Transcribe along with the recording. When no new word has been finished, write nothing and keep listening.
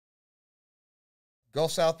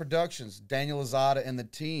Gulf South Productions, Daniel Lozada and the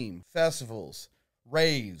team, festivals,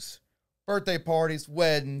 raves, birthday parties,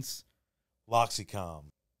 weddings. Loxicom.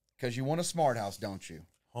 Because you want a smart house, don't you?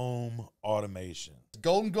 Home automation.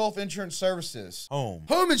 Golden Gulf Insurance Services. Home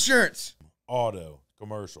Insurance. auto,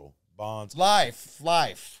 commercial, bonds. Life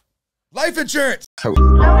insurance. Oh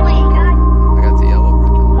my God. I got the yellow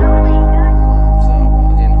ribbon. Oh my God. So,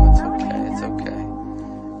 well, it's okay.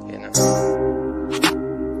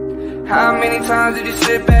 How many times did you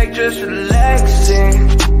sit back just relaxing?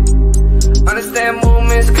 Understand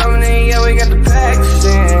movements coming in, yeah, we got the packs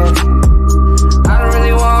in. I don't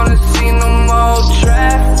really wanna see no more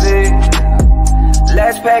traffic.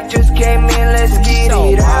 Last pack just came in, let's get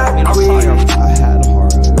it out quick. I had a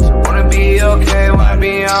hard Wanna be okay, wanna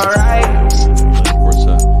be alright. What's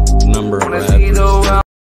a number of Wanna see the world.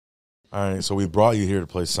 All right, so we brought you here to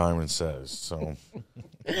play Simon Says. So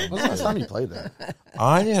When's the last time you played that?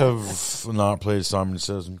 I have not played Simon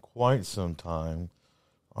Says in quite some time.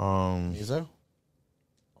 Mezo?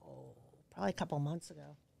 Probably a couple months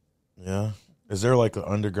ago. Yeah. Is there like an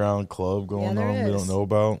underground club going there on we is. don't know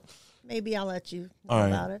about? Maybe I'll let you know All right.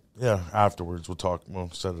 about it. Yeah, afterwards we'll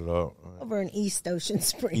set it up. Over in East Ocean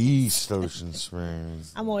Springs. East Ocean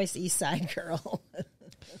Springs. I'm always East Side girl.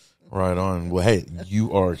 Right on. Well, hey,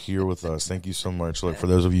 you are here with us. Thank you so much. Look, for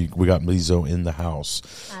those of you, we got Mezo in the house.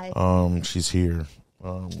 Hi. She's here.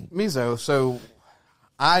 Mezo, so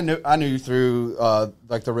I knew you through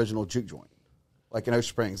like the original Juke joint, like in Ocean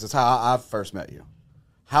Springs. That's how I first met you.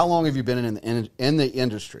 How long have you been in the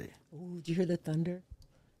industry? Ooh, did you hear the thunder?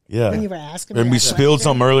 Yeah. When you were asking me And we that spilled question?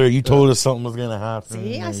 something earlier. You told us something was going to happen.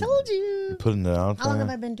 See, I told you. You're putting it out How long there.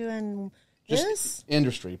 have I been doing Just this?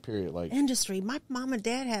 industry, period. Like Industry. My mom and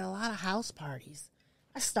dad had a lot of house parties.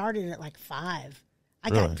 I started at like 5. I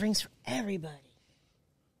Really? got drinks for everybody.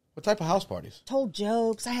 what type of house parties? Told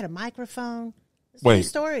jokes. I had a microphone. It's a Wait. true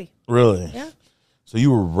story. Really? Yeah. So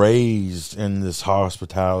you were raised in this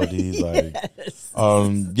hospitality, like, Yes.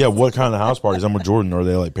 yeah. What kind of house parties? I'm with Jordan. Are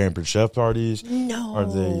they like Pampered Chef parties? No. Are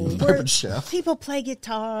they? Where Chef. people play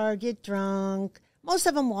guitar, get drunk. Most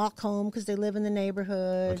of them walk home because they live in the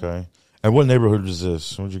neighborhood. Okay. And what neighborhood was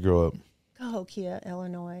this? Where'd you grow up? Cahokia,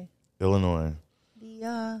 Illinois. Illinois.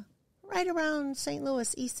 The right around St.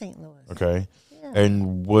 Louis, East St. Louis. Okay. Yeah.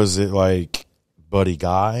 And was it like Buddy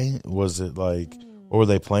Guy? Was it like, what were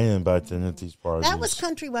they playing back then at these parties? That was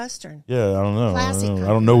country western. Yeah, I don't know. Classic I don't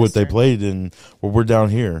country know what they western. played in. Well, we're down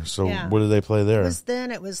here, so Yeah. what did they play there?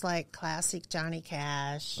 It was like classic Johnny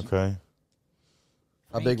Cash. Okay.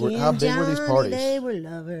 How big were Frankie and these Johnny, parties? They were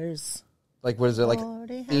lovers. Like, what is it, like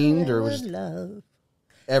Party themed or Hollywood was love.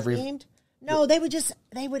 every? Themed? No, they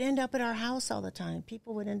would end up at our house all the time.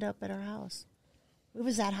 People would end up at our house. It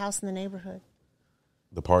was that house in the neighborhood.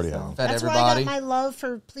 The party house. Fed That's where I everybody? got my love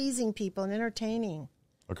for pleasing people and entertaining.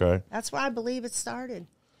 Okay. That's where I believe it started.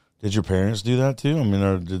 Did your parents do that too? I mean,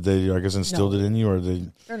 or did they, I guess, instilled it in you, or they?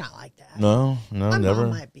 They're not like that. No, My never. mom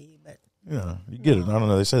might be, but Yeah, you get it. I don't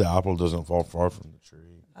know. They say the apple doesn't fall far from the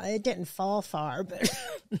tree. it didn't fall far. But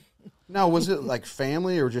No, was it like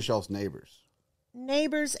family or just y'all's neighbors?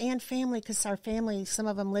 neighbors and family, because our family, some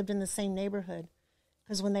of them lived in the same neighborhood.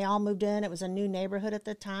 Because when they all moved in, it was a new neighborhood at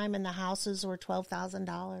the time, and the houses were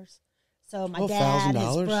 $12,000. So my dad, his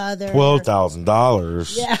 $12,000? brother,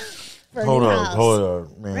 $12,000. yeah, for a Hold new on, house. hold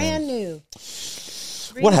on, man. Brand new.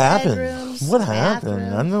 What 3 happened? bedrooms, What happened?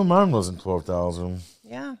 bathroom. I know mine wasn't 12,000.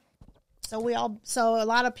 Yeah. So a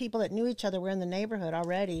lot of people that knew each other were in the neighborhood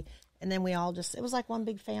already, and then we all it was like one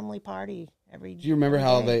big family party every. Do you remember every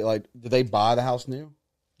how day. did they buy the house new?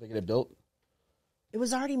 They get it built? It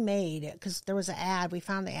was already made because there was an ad. We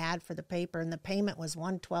found the ad for the paper, and the payment was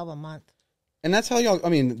 $112 a month. And that's how y'all, I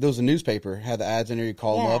mean, there was a newspaper, had the ads in there, you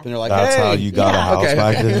call them Yeah. up, and they're like, That's hey. how you got a Yeah. house Okay.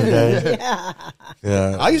 back in the day. Yeah.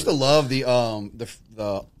 Yeah. I used to love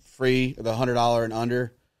the free, the $100 and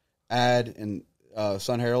under ad in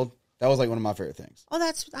Sun Herald. That was like one of my favorite things.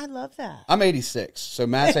 Oh, I love that. I'm 86, so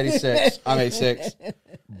Matt's 86, I'm 86.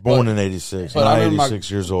 Born in 86. But I Not remember my,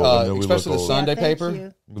 86 years old. I know we look especially the old. Sunday Thank paper.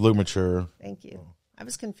 you. We look mature. Thank you. I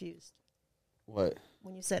was confused What?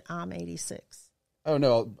 when you said I'm 86. Oh,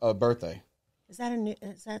 no, birthday. Is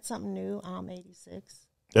that something new? I'm 86.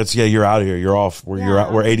 That's you're out of here. You're off.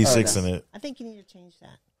 We're 86 in it. I think you need to change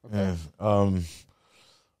that. Okay. Yeah.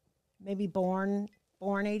 Maybe born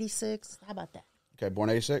 86. How about that? Okay, born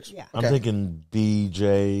 86? Yeah. I'm Okay. thinking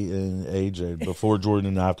BJ and AJ before Jordan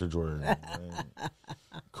and after Jordan.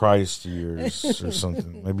 Christ years or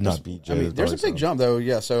something. Maybe not BJ. I mean, there's a probably big jump, though.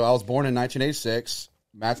 Yeah, so I was born in 1986.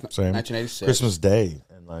 Matt's Same. 1986. Christmas Day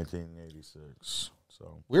in 1986.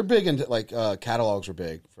 So We're big into, like, catalogs are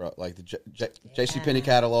big. For like, the JCPenney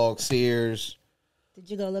catalog, Sears. Did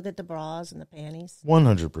you go look at the bras and the panties?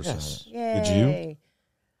 100%. Yes. Yay. Did you?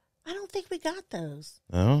 I don't think we got those.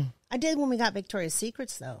 No? I did when we got Victoria's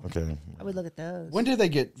Secrets, though. Okay. I would look at those. When did they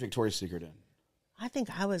get Victoria's Secret in? I think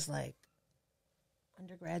I was like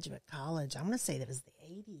undergraduate college. I'm going to say that was the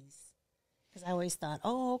 80s. Because I always thought,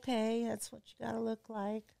 oh, okay, that's what you got to look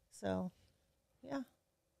like. So, yeah.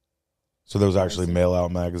 So there was actually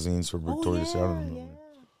mail-out magazines for Oh, Victoria's Secret? I don't yeah. remember.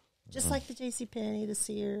 Just like the JCPenney, the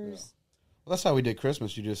Sears. Well, that's how we did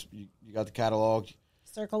Christmas. You got the catalog,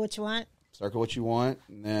 Circle what you want. circle what you want,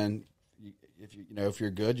 and then if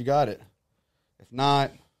you're good, you got it. If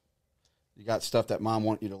not, you got stuff that mom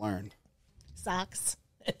want you to learn. Socks.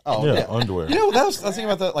 Oh Yeah, underwear. You know, I was thinking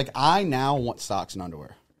about that. Like, I now want socks and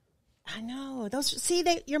underwear. I know.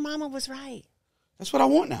 Your mama was right. That's what I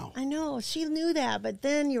want now. I know. She knew that. But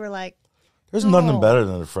then you were like, There's No. nothing better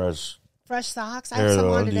than a fresh fresh socks. I pair have of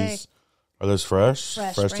some on today. undies. Are those fresh?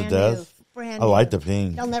 Fresh to brand death? new. Brand I like new. the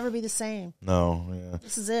pink. They'll never be the same. No, yeah.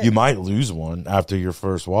 This is it. You might lose one after your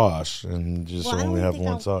first wash and just Well, I don't only have think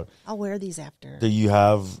one sock. I'll wear these after. Do you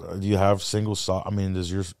have single sock? I mean,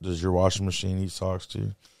 does your washing machine eat socks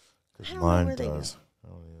too? 'Cause I don't know mine where they go. does.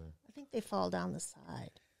 I think they fall down the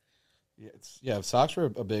side. Yeah, socks were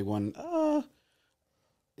a big one.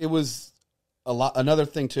 It was a lot. Another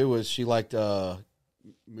thing too was she liked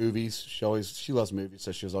movies. She loves movies,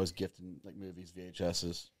 so she was always gifting like movies,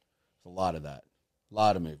 VHSs. A lot of that. A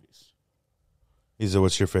lot of movies. Isa,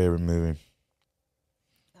 what's your favorite movie?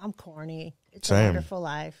 I'm corny. It's Same. a Wonderful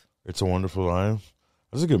Life. It's a Wonderful Life.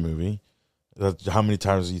 That's a good movie. How many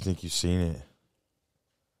times do you think you've seen it?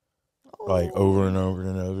 Like over and over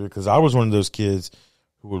and over? Because I was one of those kids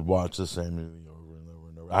who would watch the same movie over and over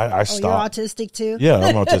and over. I Oh, stopped. you're autistic too? Yeah,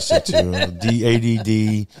 I'm autistic too.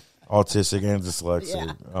 ADD, autistic, and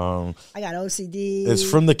dyslexic. I got OCD. It's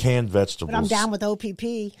from the canned vegetables. But I'm down with OPP.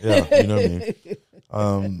 Yeah, you know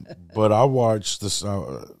me. But I watched this.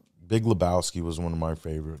 Big Lebowski was one of my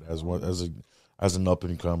favorite as an up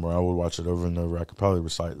and comer. I would watch it over and over. I could probably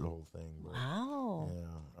recite the whole thing. But, Wow. yeah.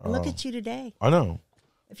 And look at you today. I know.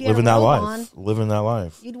 If you had Living a that robe life. on, Living that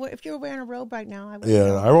life. if you were wearing a robe right now, I would.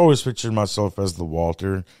 Yeah, I always pictured myself as the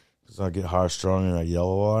Walter because I get high strung and I yell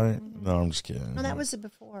a lot. No, I'm just kidding. No, that was it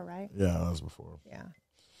before, right? Yeah, that was before. Yeah.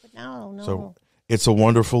 But now, no. So It's a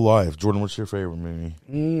Wonderful Life. Jordan, what's your favorite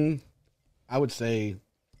movie? I would say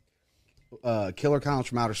Killer Clowns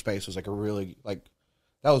from Outer Space was like a really, that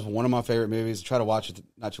was one of my favorite movies. I tried to watch it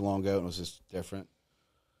not too long ago, and it was just different.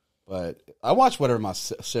 But I watch whatever my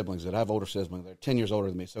siblings did. I have older siblings. They're 10 years older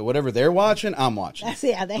than me. So whatever they're watching, I'm watching. That's,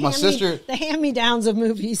 the hand-me-downs of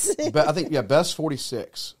movies. But I think, Beth's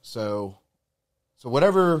 46. So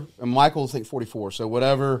whatever, and Michael's, I think, 44. So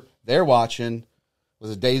whatever they're watching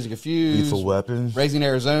was a Dazed and Confused. Lethal Weapon. Raising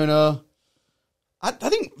Arizona. I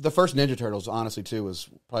think the first Ninja Turtles, honestly, too, was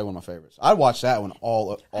probably one of my favorites. I watched that one all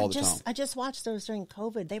the time. I just watched those during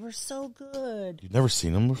COVID. They were so good. You've never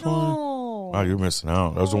seen them before? No. Wow, you're missing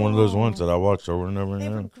out. Those are one of those ones that I watched over and over and They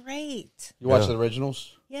were over. great. You watched the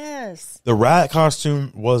originals? Yes. The rat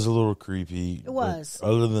costume was a little creepy. It was. But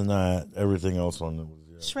other than that, everything else on it was.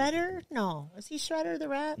 Yeah. Shredder? No. Was he Shredder the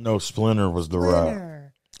rat? No, Splinter was the rat.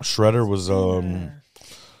 Splinter. Shredder was Splinter.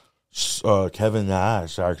 Kevin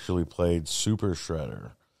Nash actually played Super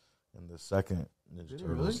Shredder in the second Ninja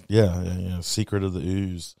Turtles. Really? Yeah. Secret of the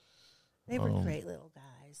Ooze. They were great little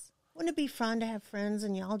guys. Wouldn't it be fun to have friends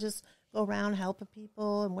and y'all just go around helping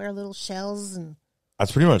people and wear little shells and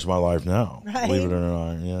That's pretty much my life now. Right? Believe it or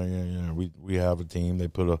not. Yeah. We have a team. They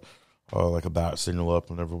put a bat signal up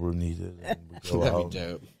whenever we're needed. And we go That'd out. be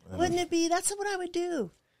dope. wouldn't it be? That's what I would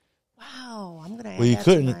do. Wow, I'm gonna. Add Well, you that to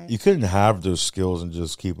couldn't. my- You couldn't have those skills and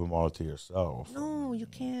just keep them all to yourself. No, you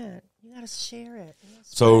can't. You gotta share it. You gotta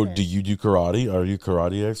So, spread do it. you do karate? Are you a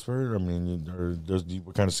karate expert? I mean,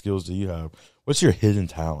 what kind of skills do you have? What's your hidden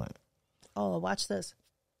talent? Oh, watch this.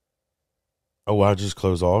 Oh, I just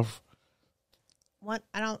close off. What?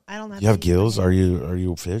 I don't have. You have to use my gills? hand. Are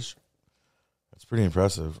you a fish? That's pretty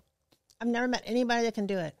impressive. I've never met anybody that can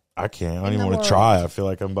do it. I can't. I don't In even the want to world. try. I feel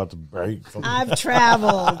like I'm about to break. I've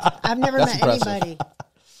traveled. I've never That's met impressive. anybody.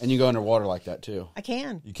 And you go underwater like that, too. I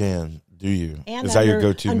can. You can. Do you? And Is that your under-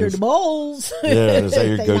 go-to under move? the bowls? Yeah, is that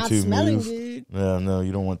your They're go-to not smelling move? good. Yeah, no,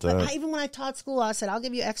 you don't want But that. even when I taught school, I said, I'll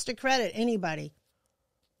give you extra credit, anybody.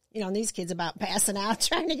 You know, and these kids about passing out,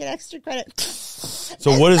 trying to get extra credit.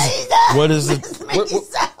 So what is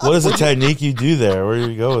the technique you do there? Where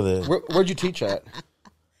do you go with it? Where'd you teach at?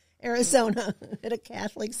 Arizona at a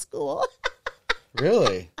Catholic school.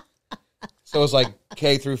 Really? So it's like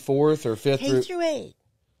K through 4th or 5th K through 8.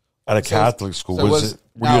 At a Catholic school. so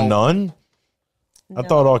Were you a nun? I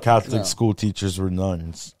thought all Catholic No. school teachers were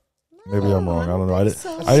nuns. Maybe I'm wrong. I don't know. I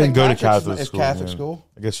So- didn't go to St. Patrick's Catholic is school. Catholic man. school?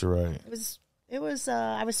 I guess you're right. It was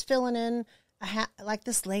I was filling in like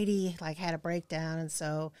this lady like had a breakdown, and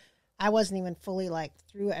so I wasn't even fully like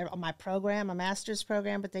through my program, my master's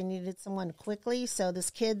program, but they needed someone quickly. So this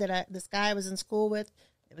guy I was in school with,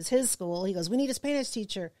 it was his school. He goes, "We need a Spanish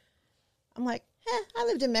teacher." I'm like, I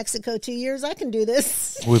lived in Mexico 2 years. I can do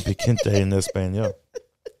this. Muy picante en español.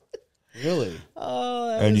 Really? Oh,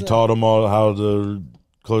 that And was you taught them all how to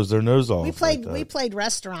close their nose off. we played like that. we played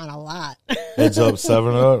restaurant a lot. Heads up,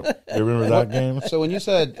 7-Up. You remember that game? So when you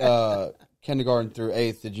said kindergarten through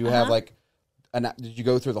 8th, did you have like, did you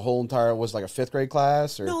go through the whole entire, was it like a 5th grade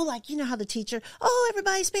class? Or? No, like, you know how the teacher,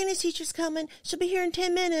 everybody, Spanish teacher's coming. She'll be here in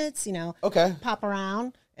 10 minutes, Okay. pop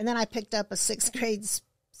around. And then I picked up a sixth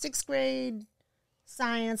grade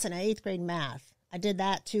science and an 8th grade math. I did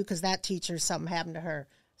that too because that teacher, something happened to her.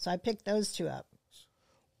 So I picked those two up.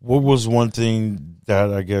 What was one thing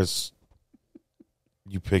that I guess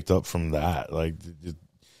you picked up from that? Like,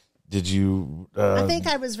 did you? I think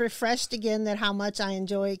I was refreshed again that how much I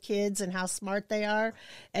enjoy kids and how smart they are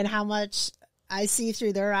and how much I see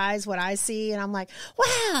through their eyes what I see. And I'm like,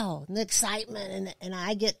 wow, and the excitement. And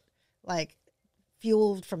I get like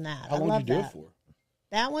fueled from that. How I long love did you do that. it for?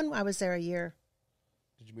 That one, I was there a year.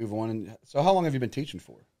 Did you move on? So how long have you been teaching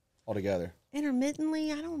for altogether?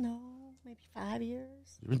 Intermittently, I don't know, maybe 5 years.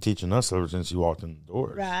 You've been teaching us ever since you walked in the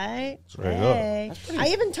doors. Right. Straight Hey. I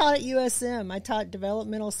even taught at USM. I taught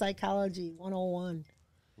developmental psychology 101.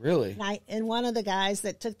 Really? And one of the guys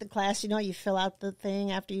that took the class, you fill out the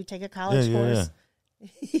thing after you take a college course. Yeah.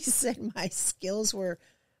 He said my skills were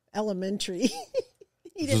elementary.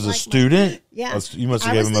 He This was didn't a like student? Yeah. You must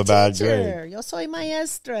have I gave was him the a bad teacher. grade. Yo soy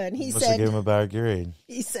maestra. And he Must have said, gave him a bad grade.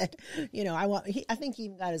 I think he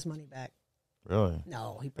even got his money back. Really?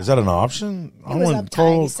 No. Is that an option? I was want uptight. He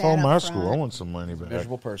call sat my up school. front. I want some money back.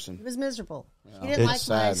 Miserable person. He was miserable. He It's didn't like my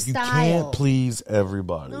sad. You style. can't please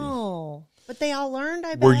everybody. No. But they all learned,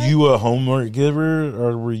 I bet. Were you a homework giver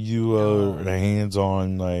or were you a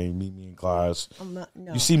hands-on, like, meet me in class? No.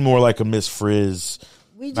 You seem more like a Miss Frizz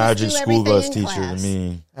We just magic do school bus everything in teacher class. to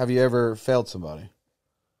me. Have you ever failed somebody?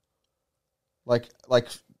 Like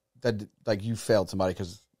that? Like you failed somebody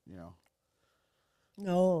because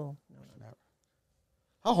No.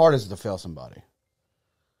 How hard is it to fail somebody?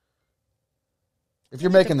 If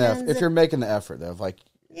you're It making depends if you're making the effort though, like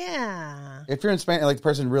Yeah. if you're in Spanish, like the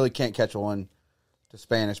person really can't catch on to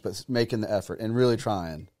Spanish, but making the effort and really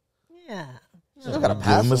trying, Yeah. still got to Give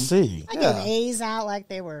pass them a them. C. I Yeah. gave A's out like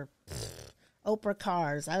they were Oprah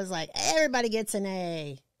cars. I was like, everybody gets an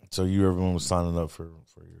A. So everyone was signing up for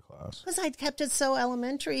your class. Because I kept it so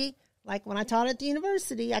elementary. Like when I taught at the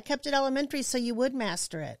university, I kept it elementary so you would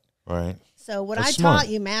master it. Right. So what That's I smart. taught,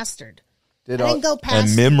 you mastered. Did I didn't go And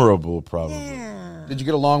past. memorable, probably. Yeah. Did you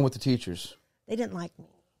get along with the teachers? They didn't like me.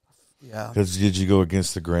 Yeah. Because did you go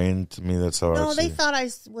against the grain? To me, that's how I No, see they it. thought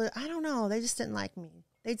I don't know. They just didn't like me.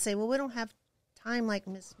 They'd say, well, we don't have time like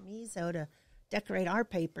Miss Mezo to decorate our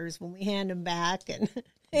papers when we hand them back. And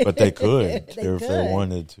But they could They if could. they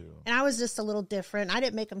wanted to. And I was just a little different. I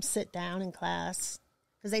didn't make them sit down in class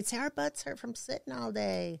because they'd say, our butts hurt from sitting all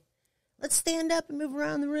day. Let's stand up and move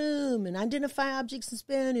around the room and identify objects in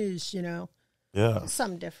Spanish, Yeah.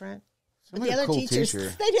 Something different. But like the a other cool teachers,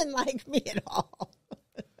 teacher. they didn't like me at all.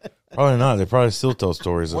 Probably not. They probably still tell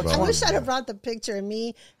stories What's about I it. wish I'd have brought the picture of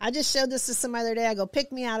me. I just showed this to somebody the other day. I go,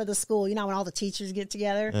 pick me out of the school. When all the teachers get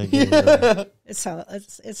together. Yeah.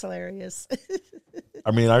 It's hilarious.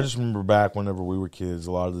 I mean, I just remember back whenever we were kids,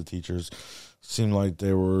 a lot of the teachers seemed like they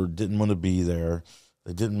didn't want to be there.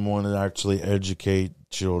 They didn't want to actually educate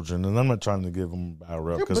children, and I'm not trying to give them a bad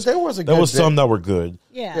rep Yeah, but because there was a there good was bit. some that were good,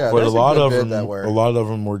 Yeah. Yeah. but a there's a lot good of bit them, that were- a lot of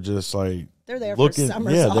them were just like They're there looking. for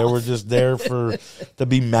summers Yeah, they off. were just there to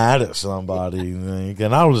be mad at somebody.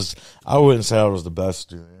 And I wouldn't say I was the best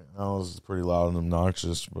student. I was pretty loud and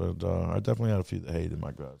obnoxious, but I definitely had a few that hated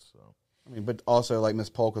my guts. So. I mean, but also like Miss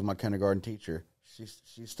Polk was my kindergarten teacher. She's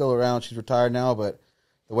still around. She's retired now, but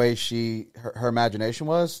the way her imagination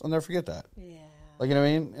was, I'll never forget that. Yeah. Like, you know what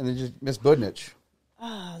I mean? And then just Miss Budnich.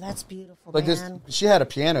 Oh, that's beautiful, Like man. she had a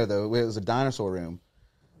piano though. It was a dinosaur room,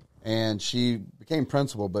 and she became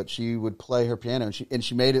principal. But she would play her piano, and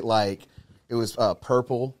she made it like it was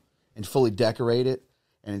purple and fully decorated,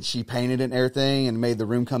 and she painted it and everything, and made the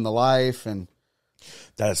room come to life. And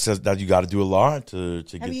That says that you got to do a lot to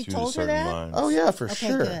get you to the told her certain that? lines. oh yeah, for Okay,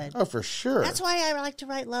 sure. good. Oh, for sure. That's why I like to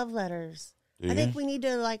write love letters. Do I think you? we need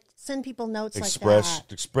to send people notes express like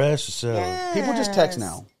that. express yourself. Yes. People just text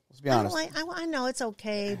now. Let's be I, honest. I know it's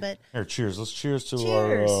okay, but Here, cheers. Let's cheers to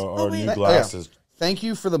Cheers. our Oh, wait. new Oh, glasses. Thank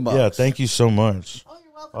you for the mugs. Yeah, thank you so much. oh,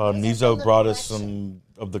 you're welcome. These are Nizo from the brought us collection.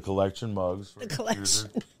 some of the collection mugs. The collection.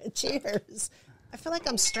 Cheers. I feel like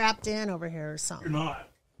I'm strapped in over here or something. You're not.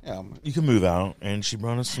 Yeah, You can move out, and she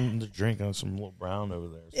brought us something to drink on some little brown over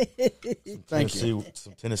there. thank you.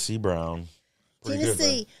 Some Tennessee brown. Pretty good,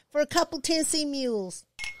 Tennessee for a couple Tennessee mules.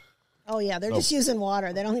 Oh yeah, they're just using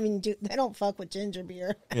water. They don't even do. They don't fuck with ginger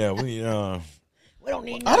beer. right? Yeah, we. We don't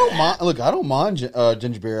need. I don't mind. Look, I don't mind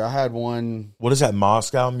ginger beer. I had one. What is that?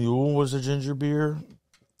 Moscow Mule was a ginger beer.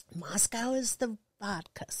 Moscow is the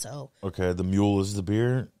vodka, so Okay, the Mule is the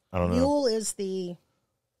beer. I don't know. mule is the.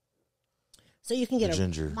 So you can get The a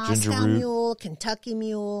ginger Moscow root. mule, Kentucky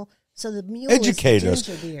mule. So the mule Educate is us.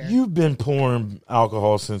 ginger beer. You've been pouring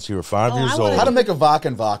alcohol since you were 5 Oh, years I wanna old. How to make a vodka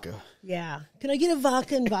and vodka. Yeah. Can I get a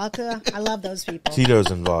vodka and vodka? I love those people.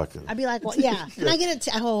 Tito's and vodka. I'd be like, well, yeah. Can I get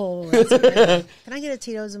that's okay. Can I get a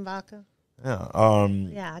Tito's and vodka? Yeah.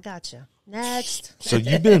 Yeah, I got you. Next. So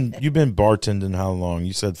you've been bartending how long?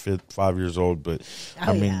 You said 5 years old, but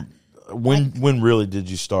Oh, I mean, yeah. when really did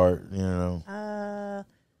you start? You know,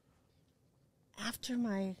 After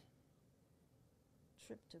my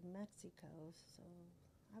trip to Mexico, so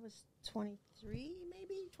I was 23,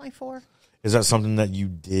 maybe 24. is that something that you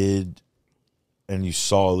did, and you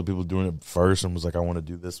saw other people doing it first, and was like, I want to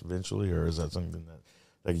do this eventually, or is that something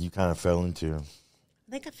that you kind of fell into?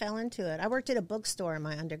 I think I fell into it. I worked at a bookstore in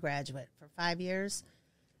my undergraduate for 5 years.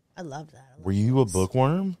 I love that. Were you a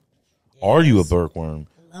bookworm? Are you a bookworm?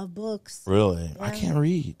 I love books. Really? I Yeah. can't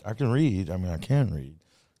read. I can read. I mean, I can read.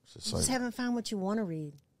 It's just You just like, haven't found what you want to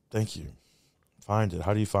read. thank you. Find it.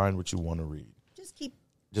 How do you find what you want to read? Just keep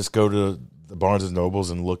Just go to the Barnes and Nobles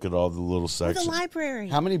and look at all the little the sections. library.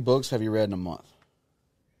 How many books have you read in a month?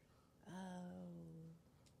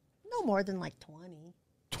 No more than like 20.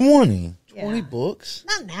 20 Yeah. 20 books?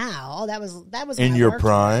 Not now. That was in when I your worked.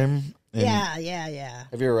 prime. And Yeah.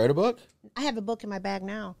 Have you ever read a book? I have a book in my bag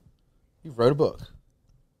now. You've wrote a book.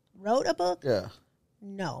 Wrote a book? Yeah.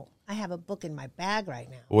 No. I have a book in my bag right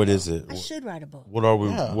now. What is it? I should write a book. What are we?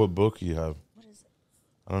 Yeah. What book do you have? What is it?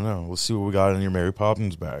 I don't know. Let's see what we got in your Mary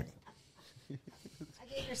Poppins bag. I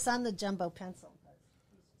gave your son the jumbo pencil.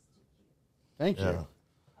 Thank you. Yeah.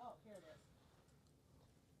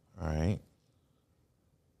 All right.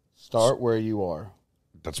 Start where you are.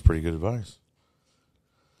 That's pretty good advice.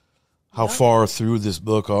 How far through this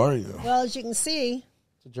book are you? Well, as you can see,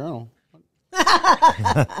 It's a journal.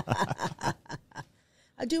 I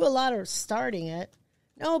do a lot of starting it.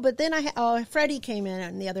 No, but then Freddie came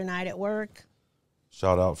in the other night at work.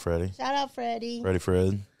 Shout out, Freddie. Shout out, Freddie. Freddie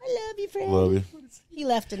Fred. I love you, Freddie. Love you. He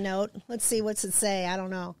left a note. Let's see, what's it say? I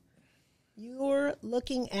don't know. You're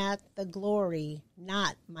looking at the glory,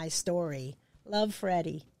 not my story. Love,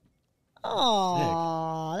 Freddie.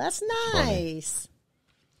 Oh, that's nice.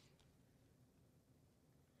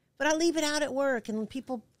 But I leave it out at work, and when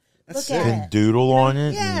people look at And it, doodle on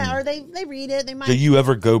it. yeah, and- or they read it. They might. do you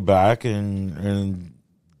ever go back and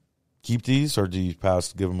keep these, or do you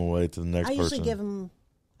give them away to the next I person? usually give them.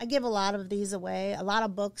 I give a lot of these away. A lot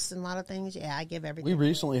of books and a lot of things. Yeah, I give everything. We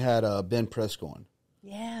recently had Ben Presco on,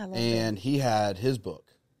 Yeah, I love and he had his book.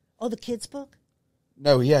 Oh, the kids' book.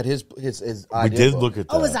 No, he had his we idea did book look at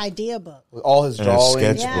that. Oh, his idea book. with all his And his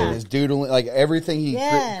drawings, sketchbook. and his doodling, like everything he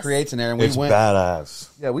Yes. creates in there. And It's we went, badass.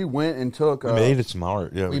 yeah, we went and took. We made it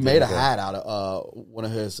smart. Yeah, We did made a that. hat out of one of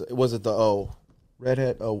his. Was it the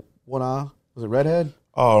redhead? Oh, one eye. Was it redhead?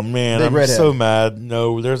 Oh man, Big I'm redhead. so mad.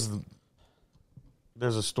 No, there's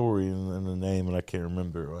a story in the name, and I can't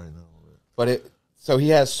remember it right now. But so he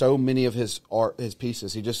has so many of his art, his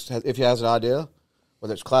pieces. He just has, if he has an idea,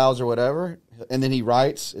 whether it's clouds or whatever, and then he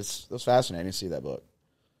writes. It's fascinating to see that book.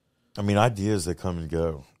 I mean, ideas that come and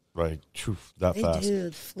go, like that They fast.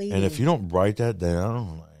 do. Fleeting. And if you don't write that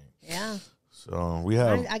down, like, Yeah. so we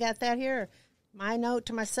have. I got that here. My note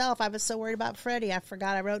to myself, I was so worried about Freddie, I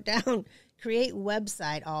forgot I wrote down, create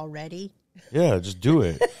website already. Yeah, just do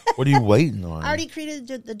it. What are you waiting on? I already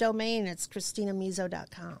created the domain. It's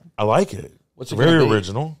ChristinaMezo.com. I like it. What's it Very gonna be?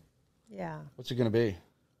 original. Yeah. What's it going to be?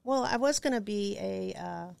 Well, I was going to be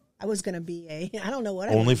I don't know what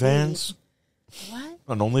I OnlyFans? What?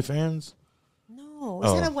 On OnlyFans? No.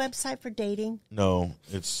 Is that Oh. a website for dating? No,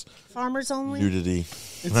 it's Farmers only? nudity.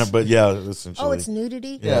 But yeah, essentially. Oh, it's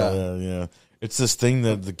nudity? Yeah. It's this thing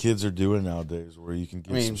that the kids are doing nowadays where you can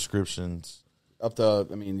get I mean, subscriptions. There's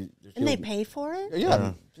And they people- pay for it?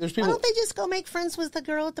 Yeah, there's Why people. don't they just go make friends with the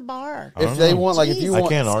girl at the bar? If they want, like, if Jeez. you I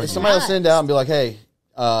want, can't argue. if somebody will Nuts. send out and be like, "Hey,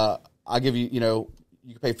 I'll give you,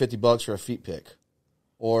 you can pay $50 for a feet pick,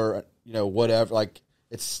 or whatever." Like,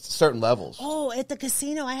 it's certain levels. Oh, at the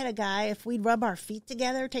casino, I had a guy, if we'd rub our feet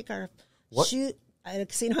together, take our shoe, at a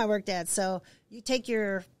casino I worked at, so you take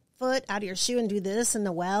your foot out of your shoe and do this in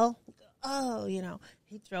the well. Oh,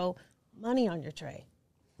 He'd throw money on your tray.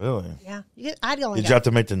 Really? Yeah. Did you have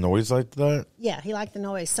to make the noise like that? Yeah, he liked the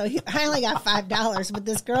noise. So I only got $5. But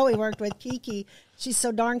this girl we worked with, Kiki, she's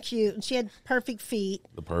so darn cute. And she had perfect feet.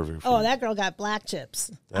 The perfect. Oh, that girl got black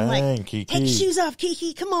chips. I'm Dang, like, Kiki. take your shoes off,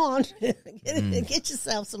 Kiki. Come on. Get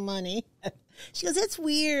yourself some money. She goes, it's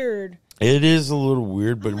weird. It is a little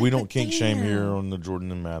weird, but I'm we like, don't but kink shame damn. here on the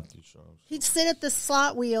Jordan and Matthew shows. He'd sit at the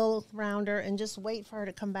slot wheel around her and just wait for her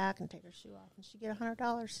to come back and take her shoe off. And she'd get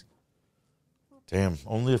 $100. Damn,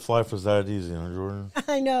 only if life was that easy, huh, Jordan?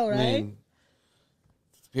 I know, right? I mean,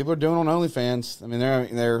 people are doing it on OnlyFans. I mean,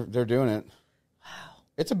 they're doing it. Wow,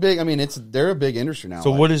 it's a big. I mean, they're a big industry now.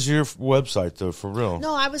 So, what is your website though, for real?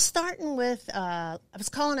 No, I was starting with. I was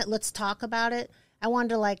calling it "Let's Talk About It." I wanted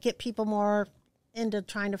to like get people more into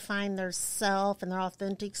trying to find their self and their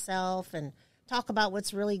authentic self, and talk about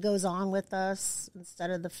what's really goes on with us instead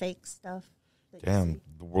of the fake stuff. Damn,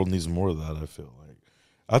 the world needs more of that. I feel like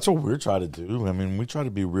that's what we're trying to do. I mean, we try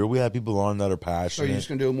to be real. We have people on that are So passionate. you're just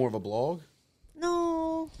gonna do more of a blog?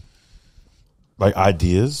 No. Like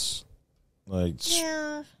ideas, like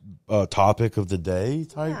Yeah. topic of the day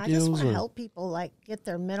type Yeah, I deals. just want to or- help people like get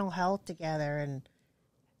their mental health together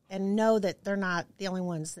and know that they're not the only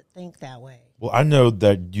ones that think that way. Well, I know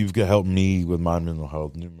that you've helped me with my mental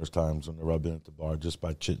health numerous times whenever I've been at the bar, just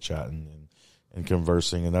by chit chatting and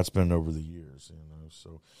conversing, and that's been over the years.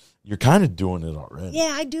 So you're kind of doing it already.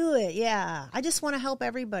 Yeah, I do it. Yeah, I just want to help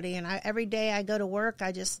everybody, and every day I go to work,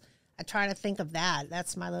 I try to think of that.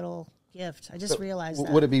 That's my little gift. I just realized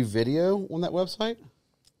that. Would it be video on that website?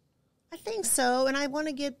 I think so, and I want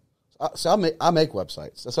to get. So I make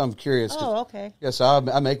websites. That's why I'm curious. Oh, okay. Yeah, so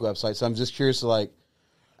I make websites. So I'm just curious to like.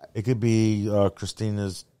 It could be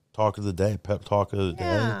Christina's talk of the day, pep talk of the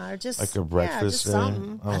Yeah, day, or just like a breakfast just thing.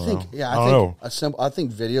 something. I don't know. I think I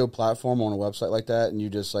think video platform on a website like that, and you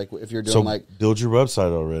just like if you're doing So like build your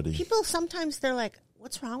website already. People sometimes they're like,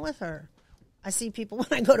 "What's wrong with her?" I see people when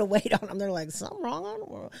I go to wait on them. They're like, "Something wrong on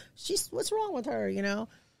her? What's wrong with her?" You know.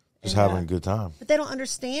 Just And, having a good time. But they don't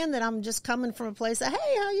understand that I'm just coming from a place that,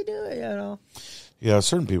 hey, how you doing? You know. Yeah,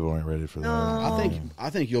 certain people ain't ready for that. I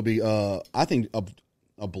think you'll be I think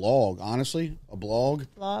a blog, honestly, a blog.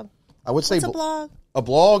 Blog. I would say What's a blog? A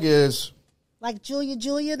blog is Like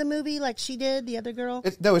Julia the movie, like she did, the other girl.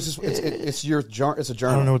 it's it's a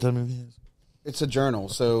journal. I don't know what that movie is. It's a journal.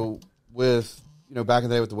 So with back in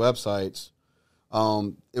the day with the websites,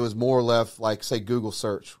 it was more or less like say Google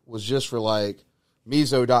search was just for like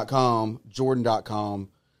Mezo.com, Jordan.com,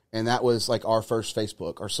 and that was like our first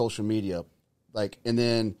Facebook, our social media. Like, and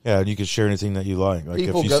then Yeah, and you can share anything that you like. Like if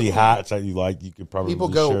People you go- see hats that you like, you could probably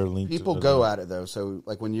share a link. people to go at it though. So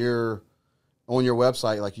like when you're on your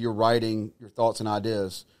website, like you're writing your thoughts and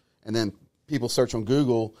ideas, and then people search on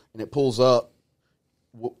Google and it pulls up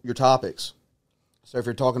your topics. So if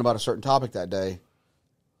you're talking about a certain topic that day,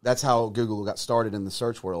 that's how Google got started in the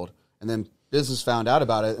search world. And then business found out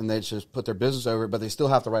about it and they just put their business over it, but they still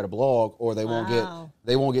have to write a blog or they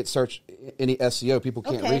won't get search any SEO. People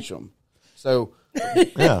can't reach them. So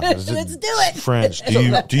Yeah, Let's do it. French.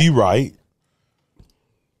 Do you write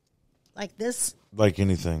Like this. like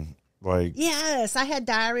anything? Like Yes, I had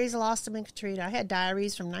diaries. I lost them in Katrina. I had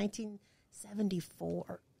diaries from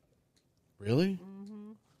 1974. really,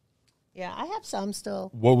 Yeah, I have some still.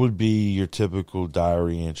 what would be your typical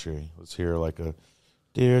diary entry? Let's hear like a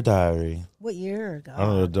dear diary. What year ago? I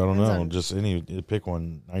don't Depends know. on- Just any pick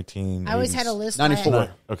one. 19. I always had a list. where I had-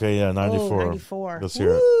 94. Okay, yeah, 94. Oh, 94. Let's hear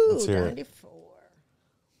it. Woo, Let's hear it. 94.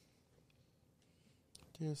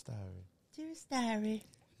 Dearest diary. Dearest diary.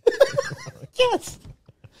 yes.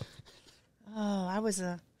 Oh, I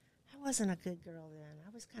wasn't a good girl then. I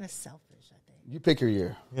was kind of selfish, I think. You pick your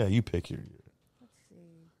year. Yeah, you pick your year. Let's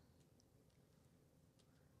see.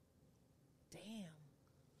 Damn.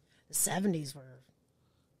 The 70s were,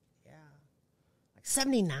 yeah. Like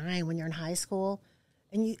 79 when you're in high school.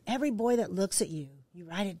 And every boy that looks at you, you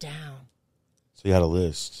write it down. So you had a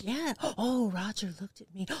list. Yeah. Oh, Roger looked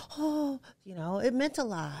at me. Oh, it meant a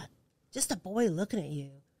lot. Just a boy looking at you,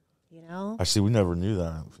 Actually, we never knew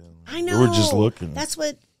that. I know. We were just looking. That's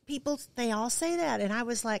what they all say that. And I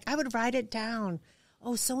was like, I would write it down.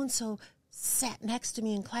 Oh, so-and-so sat next to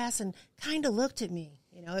me in class and kind of looked at me.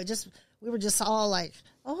 We were just all like,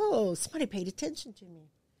 oh, somebody paid attention to me.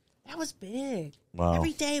 That was big. Wow.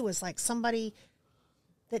 Every day was like somebody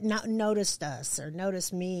that noticed us or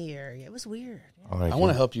noticed me, or it was weird. Yeah. like I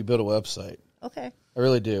want to it. help you build a website. Okay. I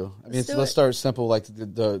really do. I mean, do let's it. start simple, like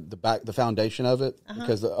the foundation of it,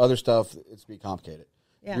 because the other stuff it's be complicated.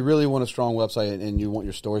 Yeah. If you really want a strong website and you want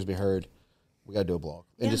your stories to be heard, we got to do a blog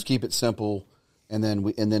and Yeah. just keep it simple, and then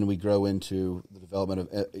we grow into the development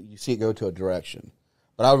of. You see it go to a direction.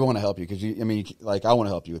 but I would want to help you because I want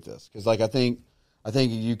to help you with this because like I think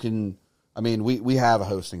you can. I mean, we have a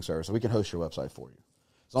hosting service, so we can host your website for you.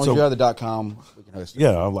 As long as you have the .com, we can host it.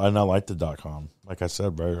 Yeah, and I like the .com. Like I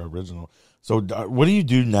said, very original. So, what do you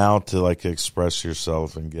do now to like express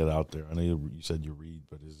yourself and get out there? I know you said you read,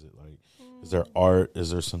 but is it like, is there art?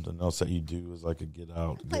 Is there something else that you do as like a get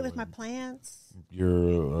out? I play with my plants.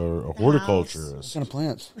 You're a horticulturist. What kind of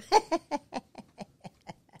plants?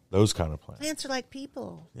 Those kind of plants. Plants are like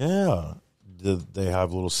people. Yeah. Do they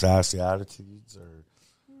have little sassy attitudes or?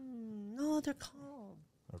 No, they're calm.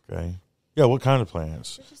 Okay. Yeah. What kind of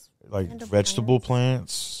plants? They're just Like random vegetable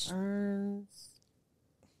plants? Ferns.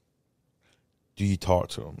 Do you talk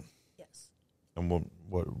to them? Yes. And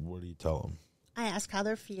what do you tell them? I ask how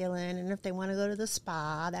they're feeling and if they want to go to the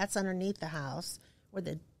spa. That's underneath the house where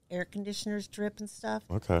the air conditioners drip and stuff.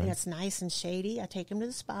 Okay. And it's nice and shady. I take them to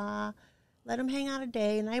the spa, let them hang out a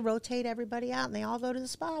day, and I rotate everybody out, and they all go to the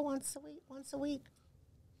spa once a week.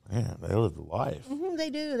 Man, they live the life. Mm-hmm, they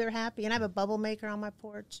do. They're happy. And I have a bubble maker on my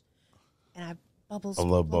porch, and I have bubbles. I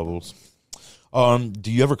love bubbles.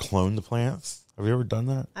 Do you ever clone the plants? Have you ever done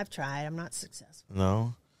that? I've tried. I'm not successful.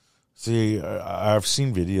 No. See, I've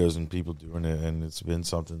seen videos and people doing it, and it's been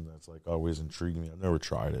something that's like always intrigued me. I've never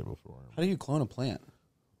tried it before. How do you clone a plant?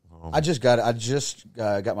 I just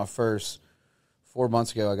got my first 4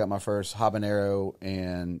 months ago. I got my first habanero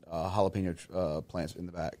and jalapeno plants in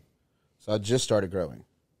the back. So I just started growing,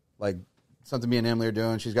 like something me and Emily are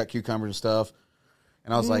doing. She's got cucumbers and stuff,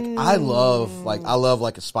 and I was like, I love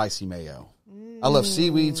like a spicy mayo. I love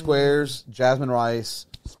seaweed squares, jasmine rice,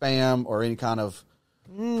 Spam, or any kind of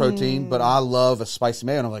protein, but I love a spicy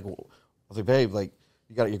mayo. And I was like, babe, like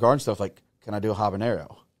you got your garden stuff. Like, can I do a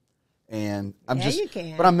habanero? And you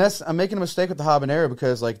can. But I'm making a mistake with the habanero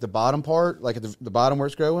because like the bottom part, like the bottom where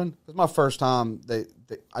it's growing, it's my first time.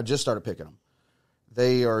 I just started picking them.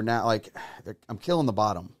 They are now like I'm killing the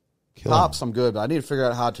bottom. Tops, I'm good, but I need to figure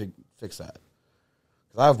out how to fix that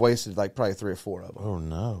because I've wasted like probably 3 or 4 of them. Oh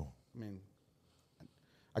no! I mean,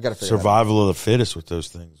 I got to figure survival of the fittest with those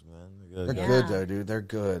things, man. They're good though, dude. They're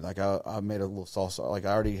good. Like I made a little salsa. Like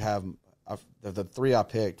I already have. The 3 I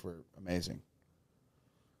picked were amazing.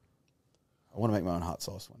 I want to make my own hot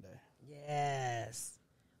sauce one day. Yes.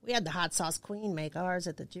 We had the hot sauce queen make ours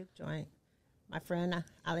at the Juke joint. My friend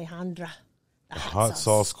Alejandra. The hot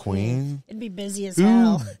sauce queen? It'd be busy as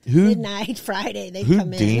hell. Midnight Friday, they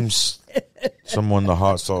come in. Who deems someone the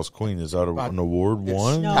hot sauce queen? Is that an award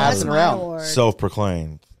won? No, passing around. award.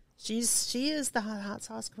 Self-proclaimed. She is the hot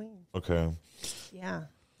sauce queen. Okay. Yeah.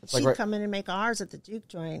 like She'd come in and make ours at the Juke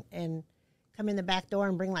joint and come in the back door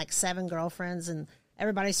and bring like 7 girlfriends, and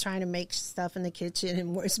everybody's trying to make stuff in the kitchen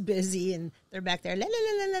and we're busy and they're back there, la,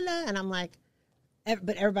 la, la, la, la, and I'm like,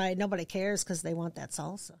 but nobody cares because they want that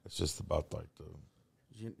salsa. It's just about like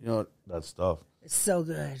You know that stuff. It's so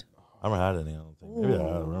good. I haven't had any, I don't think. Maybe I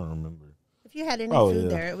don't remember. If you had any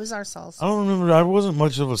food there, it was our salsa. I don't remember. I wasn't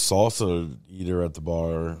much of a salsa eater at the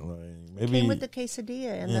bar. Like, maybe Came with the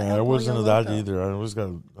quesadilla. And I wasn't into that either. I always got,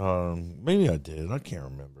 maybe I did. I can't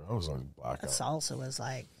remember. I was on blackout. The salsa was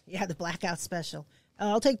like, the blackout special.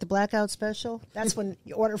 I'll take the blackout special. That's when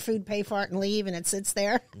you order food, pay for it, and leave, and it sits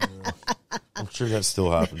there. Yeah. I'm sure that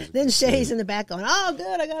still happens. Then Shay's in the back going, "Oh,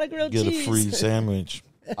 good, I got a grilled cheese. Get a free sandwich."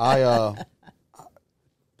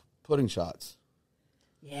 Pudding shots.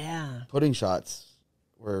 Yeah. Pudding shots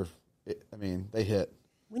they hit.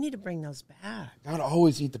 We need to bring those back. I would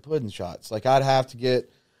always eat the pudding shots. Like I'd have to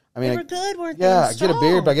get. They were good, weren't they? Yeah, I get a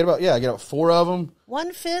beer, but I get about 4 of them.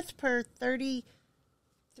 1/5 per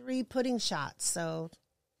 33 pudding shots. So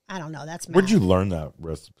I don't know. That's math. Where'd you learn that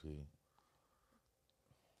recipe?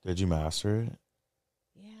 Did you master it?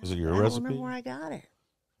 Yeah. Is it your I recipe? don't remember where I got it.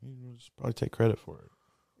 You just probably take credit for it.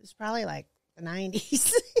 It's probably like the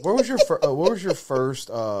 90s. What was your first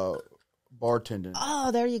bartending?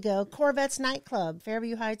 Oh, there you go. Corvette's Nightclub,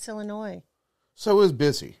 Fairview Heights, Illinois. So it was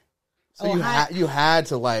busy. So you had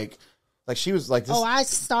to like she was like this. Oh, I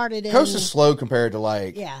started in Coast is slow compared to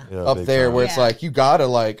like up there time. where it's like you gotta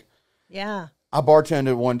like. Yeah. I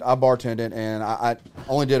bartended and I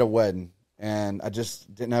only did a wedding and I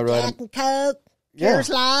just didn't have really. Jack and Coke. Yeah. Beer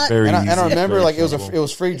slot. Very And I easy, remember very like it simple.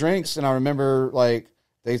 was free drinks and I remember like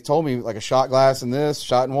they told me like a shot glass and this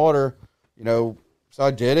shot in water, so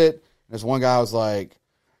I did it. And this one guy was like,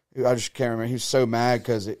 I just can't remember. He was so mad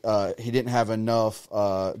because he didn't have enough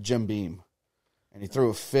Jim Beam, and he threw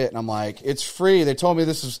a fit. And I'm like, it's free. They told me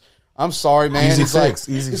this is. I'm sorry, man. Easy He's fix.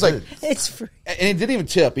 like, Easy he's fix. like, It's free. and he didn't even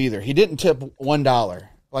tip either. He didn't tip $1.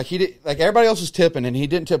 Like he did. Like everybody else was tipping, and he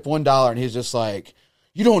didn't tip $1. And he's just like,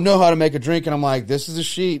 you don't know how to make a drink. And I'm like, this is a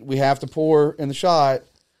sheet. We have to pour in the shot.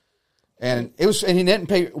 And he didn't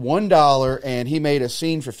pay $1, and he made a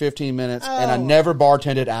scene for 15 minutes, and I never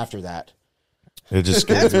bartended after that. It just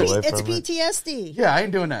scares you away It's from it. PTSD. Yeah, I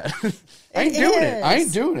ain't doing that. I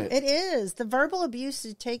ain't doing it. It is. The verbal abuse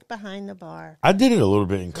you take behind the bar. I did it a little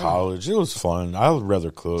bit in college. It was fun. I would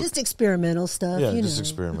rather cook. Just experimental stuff. Yeah, you just know.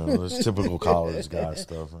 experimental. It's typical college guy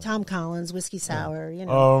stuff. Tom Collins, whiskey sour,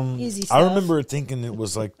 easy stuff. I remember thinking it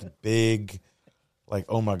was like the big, like,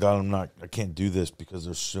 oh my God, I can't do this because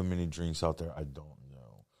there's so many drinks out there I don't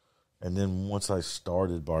know. And then once I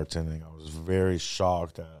started bartending, I was very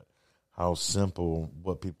shocked at how simple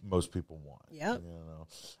what most people want. Yep.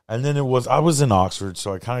 And then I was in Oxford,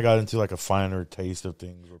 so I kind of got into like a finer taste of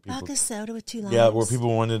things where people vodka soda with 2 limes. Yeah, where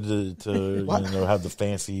people wanted to have the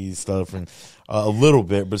fancy stuff and a little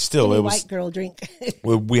bit, but still, it was white girl drink.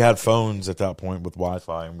 we had phones at that point with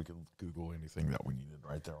Wi-Fi, and we could Google anything that we needed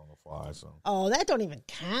right there on the fly. So that don't even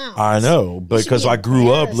count. I know, because I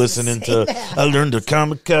grew up listening to that. I learned to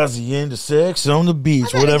kamikaze into sex on the beach,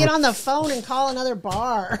 I gotta whatever. get on the phone and call another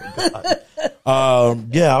bar.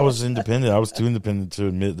 Yeah, I was independent. I was too independent to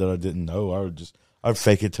admit that I didn't know. I'd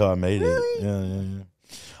fake it till I made Really? it.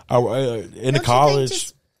 Yeah. In Don't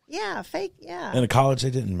college. Fake. Yeah. In college,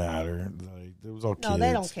 it didn't matter. Like, it was all kids. No,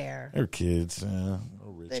 they don't care. They're kids. Yeah,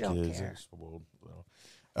 rich They don't kids. care.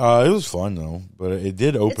 It was fun though, but it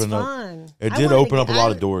did open up. Fun. It I did wanted open to up a get- lot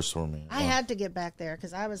I- of doors for me. I had to get back there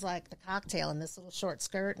because I was like the cocktail in this little short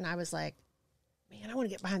skirt, and I was like, man, I want to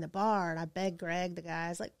get behind the bar. And I begged Greg, the guy, I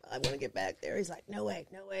was like, I want to get back there. He's like, no way.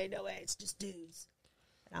 It's just dudes.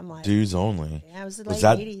 And I'm like, Dudes only. yeah, it was the Was late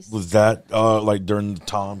that 80s. was that like during the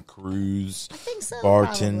Tom Cruise I think so.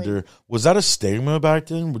 bartender? Was that a stigma back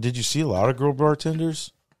then? Did you see a lot of girl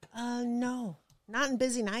bartenders? No, not in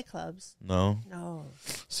busy nightclubs. No. No.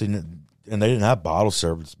 See, and they didn't have bottle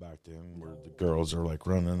service back then, where the girls are like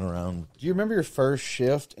running around. Do you remember your first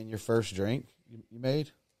shift and your first drink you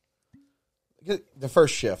made? The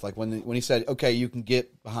first shift, like when he said, "Okay, you can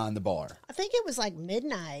get behind the bar." I think it was like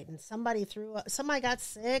midnight, and somebody got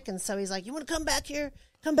sick, and so he's like, "You want to come back here?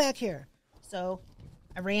 Come back here." So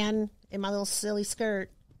I ran in my little silly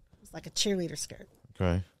skirt. It was like a cheerleader skirt.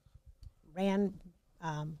 Okay. Ran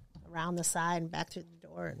around the side and back through the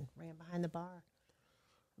door, and ran behind the bar.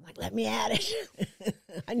 I'm like, "Let me at it."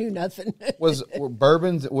 I knew nothing. Were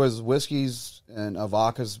bourbons, was whiskeys and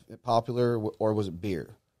vodkas popular, or was it beer?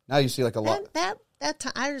 Now you see like a lot. That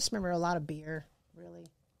time, I just remember a lot of beer. Really,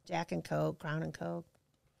 Jack and Coke, Crown and Coke.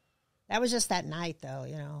 That was just that night, though.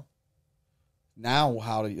 Now,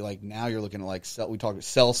 how do you like? Now you're looking at like we talked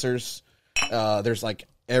seltzers. There's like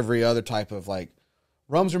every other type of like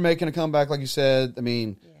rums are making a comeback, like you said. I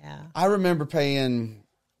mean, Yeah. I remember paying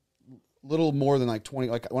little more than like 20.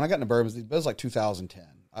 Like when I got into bourbons, it was like 2010.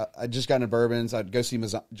 I just got into bourbons. I'd go see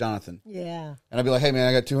Jonathan, Yeah. and I'd be like, "Hey man,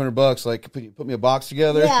 I got $200. Like, put me a box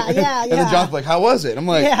together." Yeah, and then Jonathan's like, "How was it?" I'm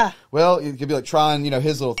like, Yeah. "Well, it could be like trying,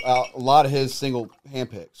 his little a lot of his single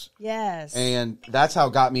hand picks." Yes. And that's how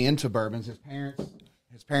it got me into bourbons. His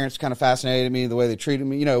parents kind of fascinated me, the way they treated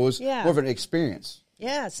me. It was more of an experience.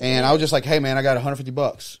 yes. And I was just like, "Hey man, I got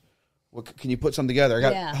 $150. What can you put something together? I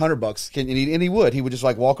got $100. And he would. He would just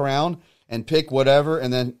like walk around and pick whatever,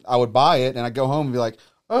 and then I would buy it, and I'd go home and be like,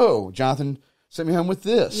 "Oh, Jonathan sent me home with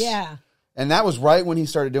this." Yeah. And that was right when he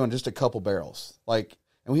started doing just a couple barrels. Like,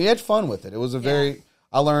 and we had fun with it. It was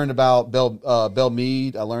I learned about Bell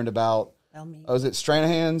Mead. I learned about, was it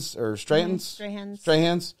Stranahan's or Strahan's?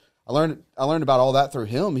 Strahan's. I learned about all that through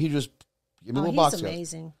him. He just gave me a little box. He's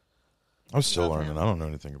amazing. I'm still learning. I don't know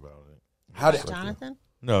anything about it. How did Jonathan?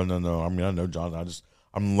 No. I mean, I know John.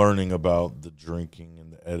 I'm learning about the drinking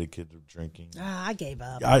and the etiquette of drinking. I gave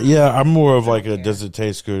up. I'm more of like does it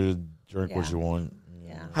taste good? Drink what you want.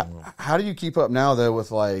 Yeah. How do you keep up now though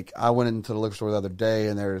with like, I went into the liquor store the other day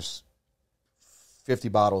and there's 50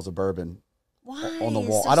 bottles of bourbon Why on the is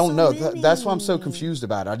wall. there I don't so know. many? That's why I'm so confused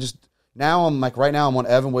about it. Right now I'm on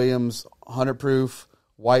Evan Williams 100 proof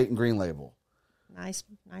white and green label. Nice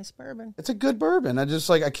bourbon. It's a good bourbon. I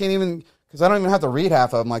can't even, because I don't even have to read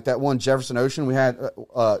half of them. Like that one Jefferson Ocean we had.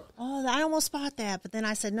 I almost bought that, but then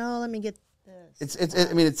I said, no, let me get this. It's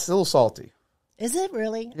a little salty. Is it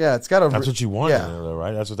really? Yeah, it's got a. That's what you want, Yeah, though,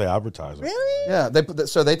 right? That's what they advertise. Really? yeah.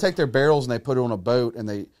 They take their barrels and they put it on a boat and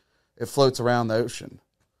it floats around the ocean.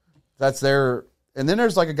 That's their. And then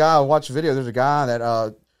there's like a guy. I watched a video. There's a guy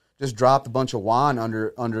that just dropped a bunch of wine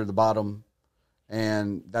under the bottom,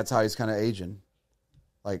 and that's how he's kind of aging.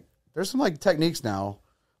 Like there's some like techniques now,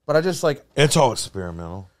 but I just like It's all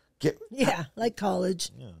experimental. Yeah, like college.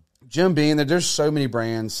 Yeah. Jim Beam. There's so many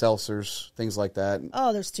brands, seltzers, things like that.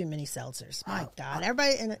 Oh, there's too many seltzers. My God,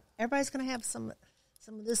 everybody's gonna have some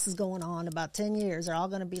some of this is going on. About 10 years, they're all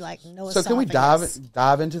going to be like no. So can we dive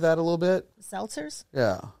into that a little bit? Seltzers?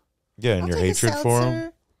 Yeah. Yeah, and I'll your take a hatred for them.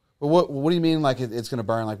 seltzer. But what do you mean? Like it's going to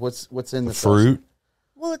burn? Like what's in the Fruit.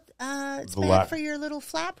 Well, it's The bad for your little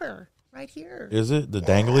flapper right here. Is it the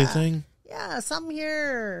dangly thing? Yeah, something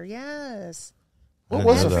here. Yes. What I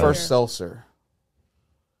was didn't the know first that. seltzer?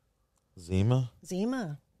 Zima?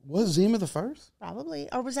 Zima, Was Zima the first? probably.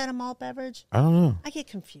 Or was that a malt beverage? I don't know. I get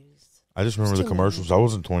confused. I just remember It's the too commercials. I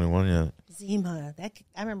wasn't 21 yet. Zima.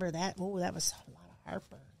 I remember that. Oh, that was a lot of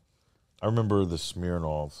heartburn. I remember the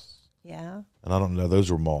Smirnoffs. Yeah. And I don't know.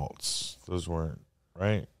 Those were malts. Those weren't,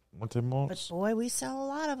 right? Weren't they But malts? boy, we sell a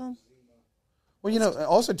lot of them. Well, you know,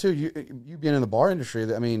 also too, you being in the bar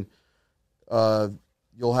industry, I mean,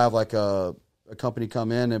 you'll have like a company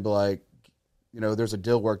come in and be like, you know, there's a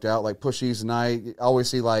deal worked out, like push these tonight. I always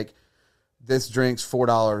see like this drink's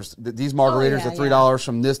 $4. These margaritas yeah, are $3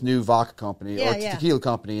 from this new vodka company Yeah, or yeah. tequila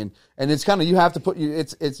company, and it's kind of you have to put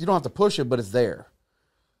it's you don't have to push it, but it's there.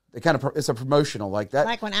 It kind of it's a promotional like that.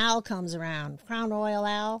 Like when Al comes around. Crown Royal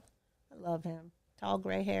Al. I love him. Tall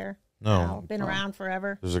gray hair. No. Al, been around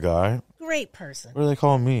forever. There's a guy. Great person. What are they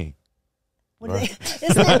calling me? What do they,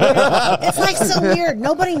 isn't that weird? It's like so weird.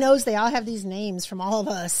 Nobody knows they all have these names from all of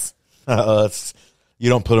us. You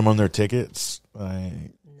don't put them on their tickets?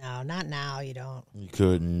 No, not now. You don't. You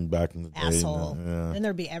couldn't back in the day. Asshole. No, Then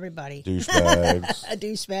there'd be everybody. Douchebags. A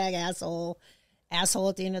douchebag, asshole. Asshole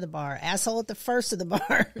at the end of the bar. Asshole at the first of the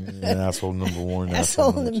bar. Asshole number one. Asshole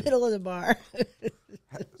in the number two. middle of the bar.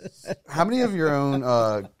 How many of your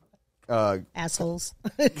own Assholes.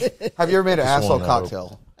 have you ever made an Just asshole one, I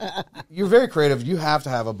cocktail? You're very creative. You have to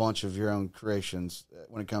have a bunch of your own creations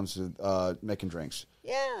when it comes to making drinks.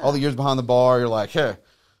 Yeah. All the years behind the bar, you're like, hey, let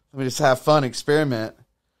me just have fun, experiment.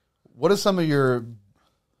 What are some of your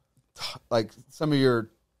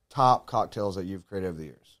top cocktails that you've created over the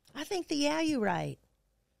years? I think the Yeah You Right.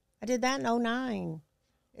 I did that in 2009.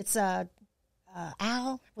 It's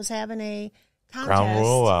Al was having a contest. Crown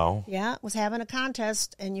Royal Wow. Yeah, was having a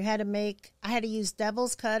contest, and you had to make. I had to use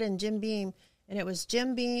Devil's Cut and Jim Beam, and it was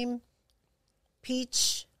Jim Beam,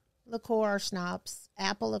 peach liqueur schnapps,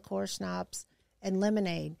 apple liqueur schnapps, and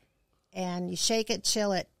lemonade. And you shake it,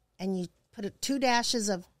 chill it, and you put 2 dashes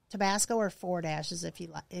of Tabasco or 4 dashes if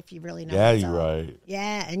you really know. Yeah, what's you're up. right.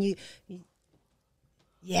 Yeah, and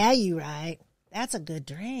Yeah, you right. That's a good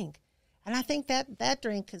drink. And I think that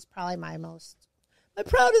drink is probably my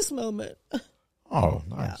proudest moment. Oh,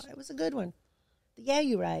 Yeah, nice. it was a good one. Yeah,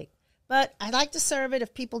 you right. But I like to serve it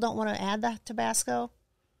if people don't want to add the Tabasco.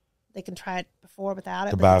 They can try it before without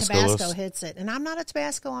it. But the Tabasco-less? Tabasco hits it. And I'm not a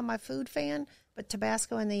Tabasco on my food fan, but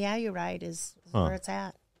Tabasco in the Yeah, you right is where it's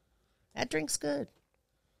at. That drink's good.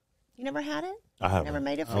 You never had it? I haven't. Never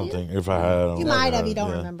made it for I don't you? think if I had, I don't You think I might have. had, You don't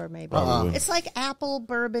yeah. remember maybe. Probably. It's like apple,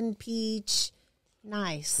 bourbon, peach.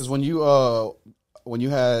 Nice. Because when you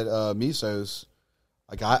had Mezo's,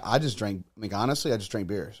 like I just drank. I mean, honestly, I just drank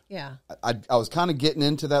beers. Yeah. I was kind of getting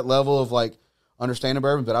into that level of like understanding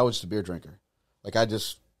bourbon, but I was just a beer drinker. Like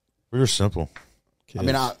We were simple. I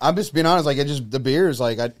mean, I'm just being honest. Like the beers,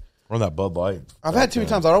 like We're on that Bud Light. I've had too many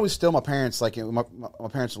times. I'd always steal my parents. Like my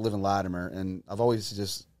parents live in Latimer, and I've always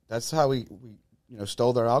just that's how we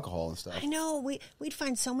stole their alcohol and stuff. I know. We'd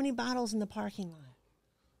find so many bottles in the parking lot.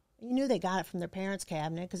 You knew they got it from their parents'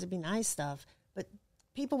 cabinet because it'd be nice stuff. But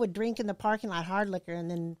people would drink in the parking lot hard liquor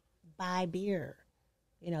and then buy beer.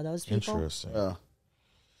 You know, those people. Interesting. I'm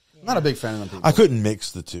not a big fan of them people. I couldn't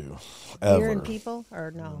mix the two. Ever. Beer and people?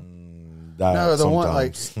 Or no? That No, the one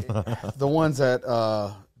like sometimes. the ones that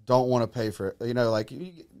don't want to pay for it. You know, like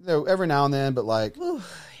every now and then, but like the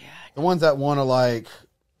ones that want to like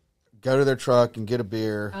go to their truck and get a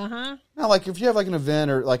beer. Uh-huh. Now, like if you have like an event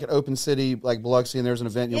or like an open city like Biloxi and there's an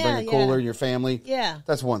event, you'll bring a cooler and your family. Yeah.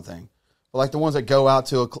 That's one thing. But like the ones that go out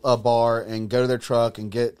to a bar and go to their truck and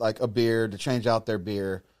get like a beer to change out their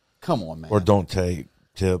beer. Come on, man. Or don't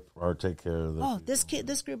tip or take care of the. Oh, this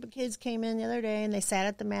group of kids came in the other day and they sat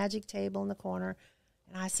at the magic table in the corner,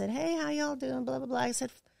 and I said, "Hey, how y'all doing?" Blah blah blah. I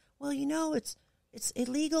said, "Well, you know, it's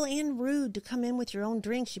illegal and rude to come in with your own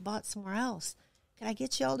drinks you bought somewhere else. Can I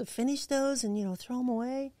get y'all to finish those and throw them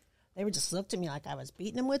away?" They were just looked at me like I was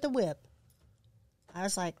beating them with a whip. I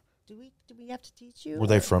was like, "Do we have to teach you?" Were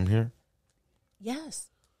they from here? Yes.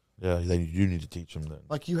 Yeah, you need to teach them then.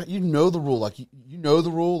 Like you know the rule. Like you know the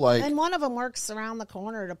rule. Like And one of them works around the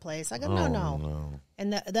corner at a place. I go, no. No.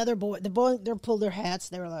 And the other boy, they pulled their hats.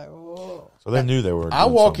 They were like, "Whoa." So they knew they were. I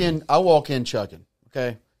doing walk something. in chucking.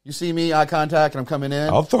 Okay, you see me, eye contact, and I'm coming in.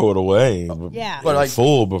 I'll throw it away. Yeah. but like-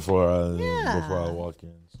 full before I Yeah. walk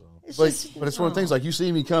in. So It's But it's one of the things like you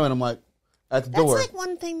see me coming, I'm like at the door. That's like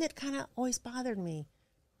one thing that kind of always bothered me.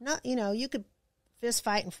 Not, you could fist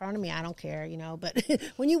fight in front of me. I don't care, But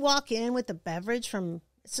when you walk in with the beverage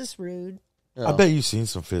it's just rude. Yeah. I bet you've seen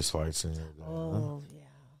some fist fights in there. Oh,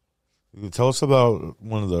 yeah. Tell us about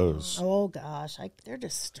one of those. Oh, gosh. They're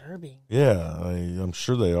disturbing. Yeah, I'm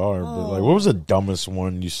sure they are. But like, what was the dumbest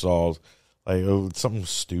one you saw? Like, something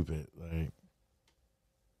stupid. Like,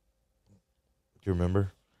 do you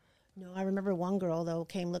remember? No, I remember one girl, though,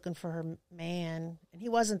 came looking for her man, and he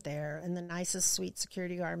wasn't there. And the nicest, sweet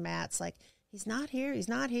security guard, Matt's like, he's not here. He's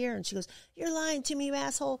not here. And she goes, you're lying to me, you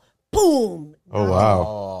asshole. Boom. Oh,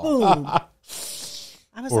 wow. Boom.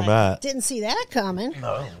 I was Poor like, Matt. didn't see that coming.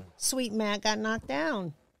 No. Sweet Matt got knocked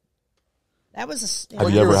down. That was Have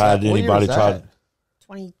you ever had anybody try?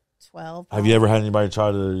 2012. Have you ever had anybody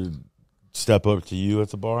try to step up to you at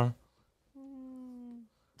the bar?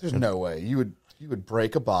 There's no way you would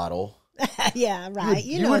break a bottle. Yeah, right.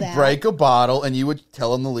 You would that. break a bottle and you would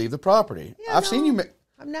tell them to leave the property. Yeah, I've seen you.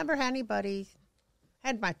 I've never had anybody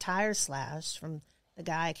had my tires slashed from the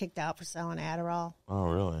guy I kicked out for selling Adderall. Oh,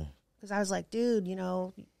 really? Because I was like, dude, he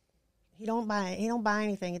don't buy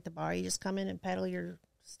anything at the bar. You just come in and peddle your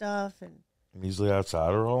stuff, and Measly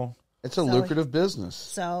Adderall? It's a lucrative business.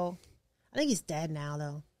 So I think he's dead now,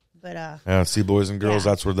 though. But Yeah, see, boys and girls,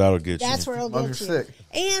 Yeah. that's where that'll get you. that's where it'll Mug get you're you. sick.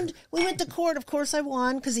 And we went to court. Of course, I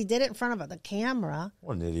won because he did it in front of the camera.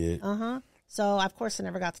 What an idiot. So of course, I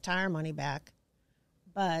never got the tire money back.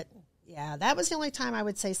 But yeah, that was the only time I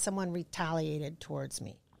would say someone retaliated towards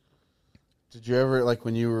me. Did you ever, like,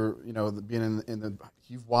 when you were, being in the,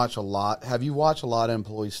 you've watched a lot. Have you watched a lot of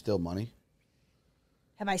employees steal money?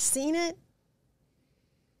 Have I seen it?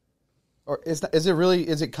 Or is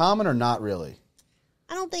it common or not really?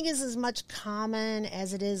 I don't think it's as much common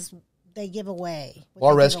as it is they give away.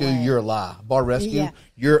 Bar Rescue, you're a lie. Bar Rescue, Yeah.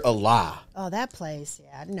 you're a lie. Oh, that place,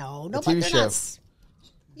 yeah. No, The nobody. TV they're show. not.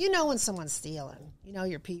 You know when someone's stealing. You know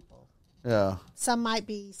your people. Yeah. Some might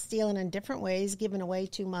be stealing in different ways, giving away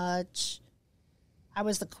too much. I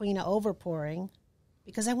was the queen of overpouring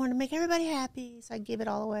because I wanted to make everybody happy, so I'd give it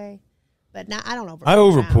all away. But now I don't overpour. I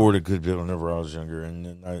overpoured a good bit whenever I was younger, and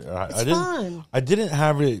then I didn't. Fun. I didn't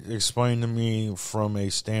have it explained to me from a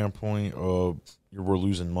standpoint of we're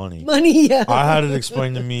losing money. Money, yeah. I had it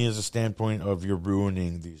explained to me as a standpoint of you're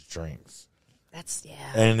ruining these drinks, That's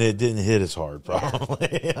and it didn't hit as hard.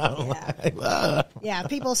 Probably. Yeah,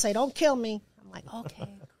 people say, don't kill me. I'm like, okay.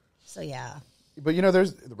 So, yeah. But,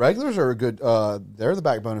 there's the regulars are a good, they're the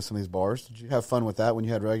backbone of some of these bars. Did you have fun with that when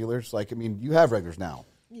you had regulars? Like, I mean, you have regulars now,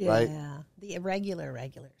 right? Yeah, the irregular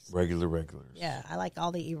regulars. Regulars. Yeah, I like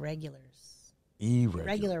all the irregulars.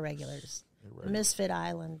 Regulars. The Misfit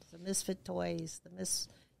Island, the Misfit Toys,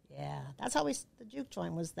 that's always the Juke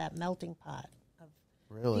joint was that melting pot of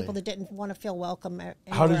Really? people that didn't want to feel welcome.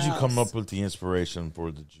 How did you anywhere come else. up with the inspiration for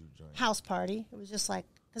the Juke joint? House party? It was just like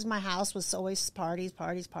because my house was always parties,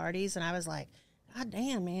 and I was like, God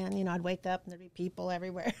damn, man! I'd wake up and there'd be people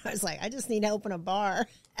everywhere. I was like, I just need to open a bar.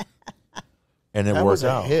 And it That worked was a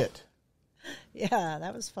out. hit. Yeah,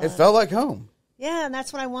 that was fun. It felt like home. Yeah, and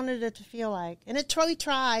that's what I wanted it to feel like. And it truly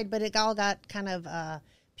tried, but it all got kind of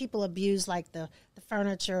people abused, like the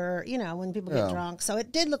furniture, when people get drunk. So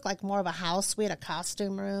it did look like more of a house. We had a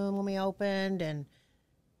costume room when we opened, and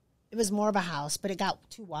it was more of a house, but it got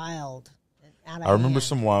too wild. I remember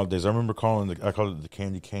some wild days. I remember I called it the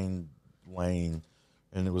Candy Cane Lane,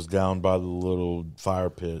 and it was down by the little fire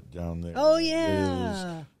pit down there. Oh,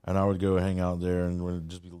 yeah. And I would go hang out there and would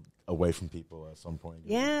just be away from people at some point.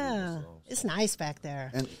 Yeah. It's nice back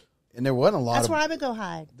there. And there wasn't a lot That's of, where I would go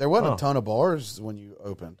hide. there wasn't a ton of bars when you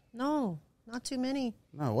opened. No, not too many.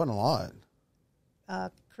 No, it wasn't a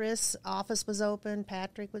lot. Chris' office was open.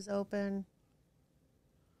 Patrick was open.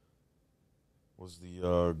 Was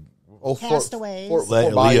the Castaways. Fort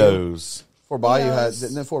Bayou. Leo's? Fort Bayou had, Leo's.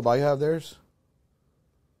 didn't Fort Bayou have theirs?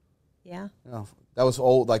 Yeah. No, that was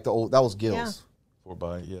old, that was Gills. Yeah. Fort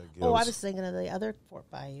Bayou, yeah. Oh, I Gills. was thinking of the other Fort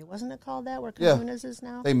Bayou. Wasn't it called that where Yeah. Kahuna's is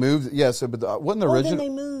now? They moved, but wasn't the Oh, then original? they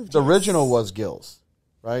moved, The yes. original was Gills,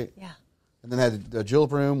 right? Yeah. And then they had the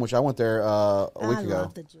Julep Room, which I went there a week I ago.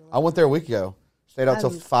 love the Julep I went there a week ago. Stayed out till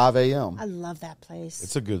 5 a.m. I love that place.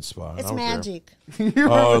 It's a good spot. It's I don't care. magic.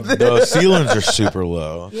 The ceilings are super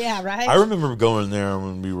low. Yeah, right? I remember going there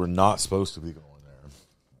when we were not supposed to be going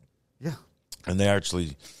there. Yeah. And they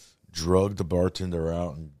actually drugged the bartender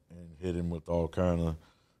out and hit him with all kind of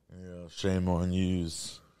shame on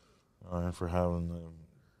yous for having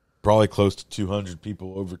probably close to 200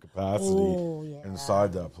 people over capacity Oh, yeah.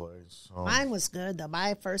 inside that place. Mine was good, though.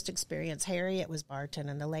 My first experience, Harriet was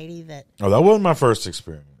bartending. The lady that... Oh, that wasn't my first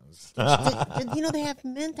experience. did, they have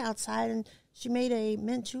mint outside, and she made a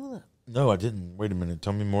mint julep. No, I didn't. Wait a minute.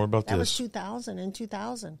 Tell me more about That was this. 2000. In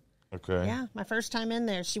 2000. Okay. Yeah, my first time in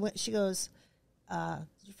there. She goes,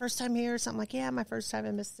 your first time here? Or something like, yeah, my first time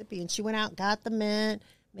in Mississippi. And she went out, got the mint,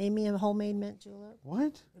 made me a homemade mint julep.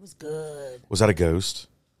 What? It was good. Was that a ghost?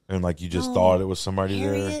 And like you just No. thought it was somebody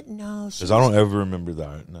Harriet? there? No. Because I don't ever remember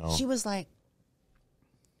that. No. She was like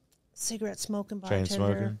cigarette smoking Chain bartender.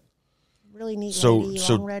 smoking. Really neat So- lady,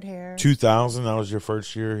 so long red hair. 2000, that was your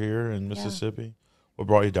first year here in Mississippi? What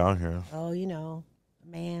brought you down here? Oh, you know,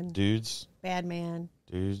 man, Dudes? bad man.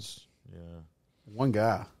 Dudes? Yeah. One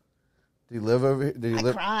guy. Did he live over here? Did he I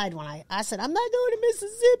live? cried when I said, I'm not going to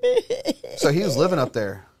Mississippi. So he was living up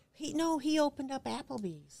there. He opened up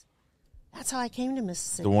Applebee's. That's how I came to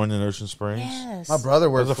Mississippi. The one in Ocean Springs? Yes. My brother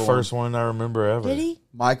That was worked the for first one I remember ever. Did he?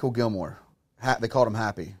 Michael Gilmore. They called him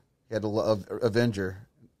Happy. He had Avenger,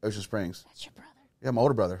 Ocean Springs. That's your brother. Yeah, my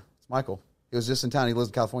older brother. It's Michael. He was just in town. He lives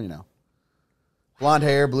in California now. Blonde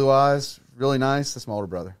hair, blue eyes, really nice. That's my older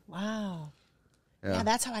brother. Wow. Yeah. Yeah,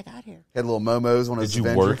 that's how I got here. He had little momos on his Did you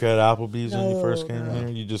Avenger. work at Applebee's when you first No, came no. here?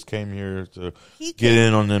 You just came here to He get came-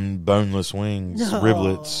 in on them boneless wings,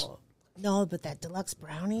 riblets, No, but that deluxe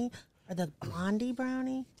brownie or the blondie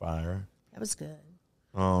brownie, fire. that was good.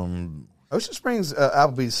 Ocean Springs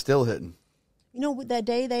Applebee's still hitting. You know, that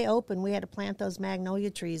day they opened, we had to plant those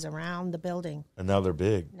magnolia trees around the building. And now they're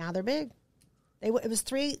big. Now they're big. It was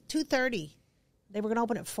 2:30. They were going to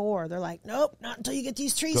open at 4. They're like, nope, not until you get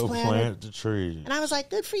these trees Go planted. plant the tree. And I was like,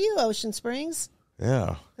 good for you, Ocean Springs.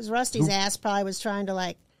 Yeah. Because Rusty's ass probably was trying to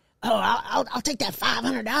like, oh, I'll take that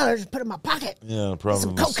 $500 and put it in my pocket. Yeah, Get probably.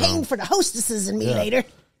 some cocaine for the hostesses and me later.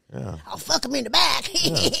 Yeah. I'll fuck them in the back.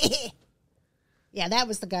 Yeah, that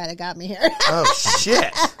was the guy that got me here. Oh,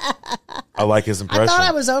 shit. I like his impression. thought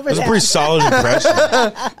I was over It was a that. pretty solid impression.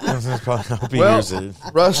 I hope he hears it.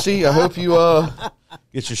 Rusty, I hope you...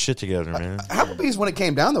 Get your shit together, man. Applebee's, when it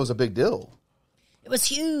came down, that was a big deal. It was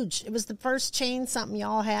huge. It was the first chain something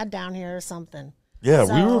y'all had down here or something. Yeah, we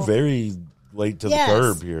So- were very late to Yes. the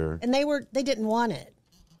curb here. And they didn't want it.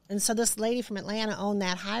 And so this lady from Atlanta owned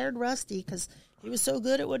that, hired Rusty because he was so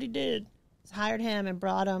good at what he did. Hired him and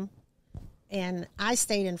brought him. And I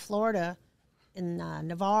stayed in Florida in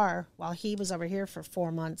Navarre while he was over here for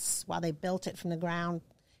 4 months while they built it from the ground.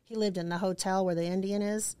 He lived in the hotel where the Indian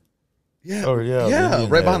is. Yeah. Oh, yeah, Yeah, Indian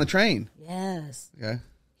right behind Head. the train. Yes. Okay.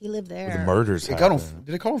 He lived there. The murders It got on, happened.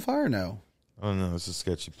 did it call on fire? No. Oh, no, it's a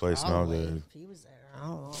sketchy place Probably. nowadays. If he was there. I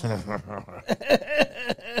don't know.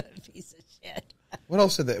 Piece of shit. What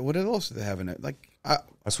else did they have in it? Like,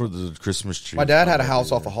 That's where the Christmas tree. my dad had a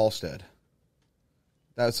house off of Halstead.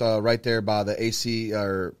 That's right there by the AC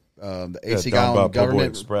or the AC down by Gallon Po'boy government,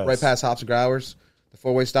 Express. right past Hops and Growers. The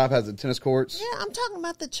 4-way stop has the tennis courts. Yeah, I'm talking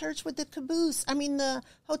about the church with the caboose. I mean, the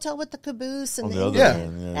hotel with the caboose and On the the other Yeah.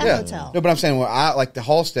 hand, yeah. That Yeah. hotel. No, but I'm saying when I like the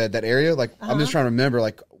Halstead, that area. Like I'm just trying to remember.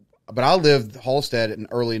 Like, but I lived Halstead in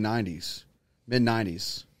early '90s, mid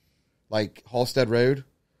 '90s, like Halstead Road.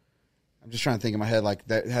 I'm just trying to think in my head. Like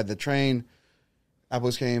that had the train.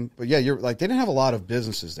 Apple's came, but yeah, you're like they didn't have a lot of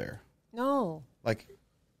businesses there. No. Like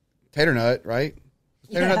Tater Nut, right?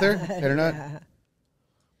 Was Tater Nut there? Tater Nut. Yeah.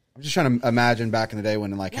 I'm just trying to imagine back in the day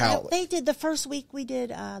when like Yeah, how they did the first week we did.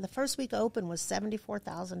 The first week open was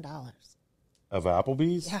 $74,000. Of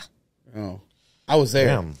Applebee's? Yeah, oh I was there.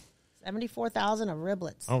 Damn. 74,000 of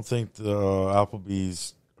riblets. I don't think the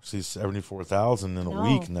Applebee's sees 74,000 in a No.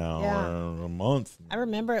 week now Yeah. or a month. I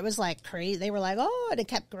remember it was like crazy. They were like, oh, and it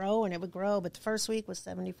kept growing. It would grow, but the first week was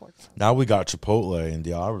 74,000. Now we got Chipotle in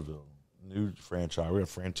D'Iberville. New franchise. We have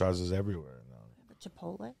franchises everywhere now. But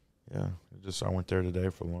Chipotle. Yeah. I went there today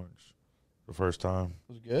for lunch. The first time.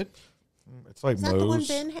 Was it good? It's like Is that the one Moe's.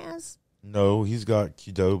 Ben has? No, he's got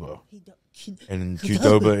Qdoba. He And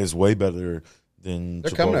Qdoba is way better than They're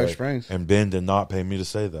Chipotle. coming to Ocean Springs. And Ben did not pay me to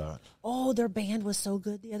say that. Oh, their band was so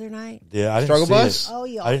good the other night. Yeah, I didn't Struggle see Bus? it. Oh,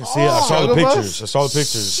 yeah. I didn't see it. I saw the Struggle Bus? pictures. I saw the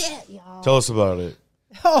pictures. Shit, y'all. Tell us about it.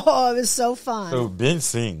 Oh, it was so fun. So Ben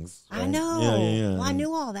sings. I right? know. Yeah. Well, I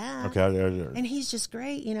knew all that. Okay. And he's just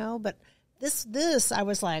great, you know. But this, I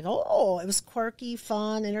was like, oh, it was quirky,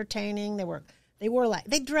 fun, entertaining. They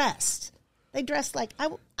dressed like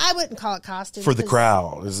I wouldn't call it costume For the because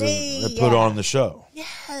crowd. They put yeah. on the show.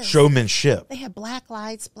 Yes, Showmanship. They had black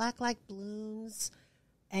lights, black light balloons,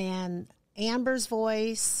 and Amber's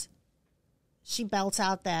voice. She belts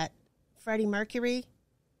out that Freddie Mercury,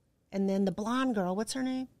 and then the blonde girl. What's her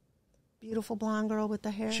name? Beautiful blonde girl with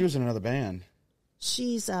the hair. She was in another band.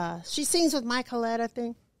 She sings with Mike Collette, I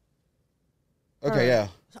think. Okay, yeah.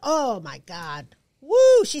 Oh my God.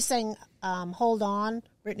 Woo! She sang Hold On,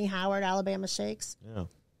 Brittany Howard, Alabama Shakes. Yeah.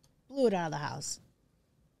 Blew it out of the house.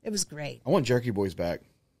 It was great. I want Jerky Boys back.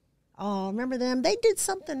 Oh, remember them? They did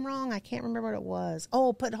something wrong. I can't remember what it was.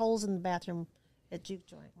 Oh, put holes in the bathroom at Juke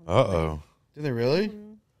Joint. Uh-oh. Did they really?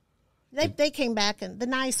 Mm-hmm. They came back, and the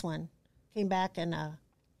nice one came back and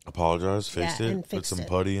Apologize, fixed it, and put fixed some it.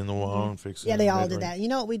 putty in the wall and fixed it. Yeah, they all Right. did that. You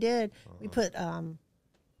know what we did? We put, I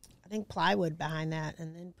think, plywood behind that,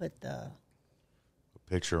 and then put the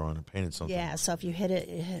Picture on it, painted something. yeah. So if you hit it,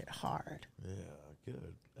 it hit hard. Yeah,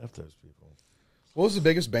 good. F those people. What was the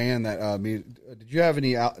biggest band that? Did you have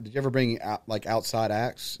any? Did you ever bring out like outside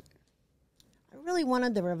acts? I really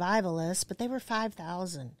wanted the Revivalists, but they were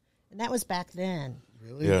 5,000, and that was back then.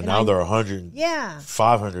 Really? Yeah, now they're 100. Yeah,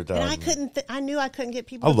 500,000. and I couldn't. I knew I couldn't get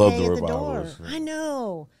people I to love pay the at the door. Revivalists, yeah. I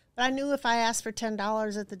know, but I knew if I asked for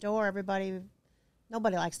 $10 at the door,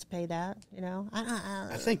 nobody likes to pay that. You know,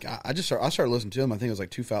 I think I started listening to them. I think it was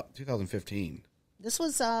like 2015. This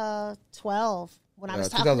was 12 when I was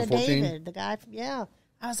talking to 2014? David, the guy. Yeah,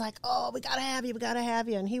 I was like, "Oh, we gotta have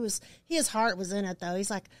you," and his heart was in it though. He's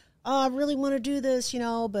like, "Oh, I really want to do this,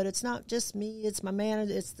 but it's not just me; it's my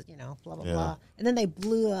manager. It's blah blah Yeah. blah." And then they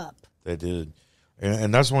blew up. They did.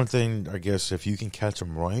 And that's one thing, I guess, if you can catch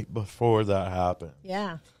them right before that happened,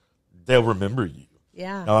 Yeah, they'll remember you.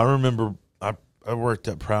 yeah, Now, I remember I worked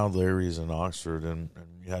at Proud Larry's in Oxford, and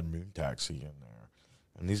we had Moon Taxi in there.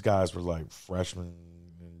 And these guys were like freshmen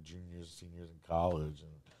and juniors, seniors in college.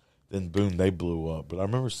 And then, boom, they blew up. But I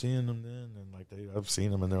remember seeing them then, and I've seen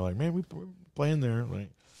them, and they're like, man, we're playing there.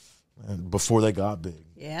 And before they got big.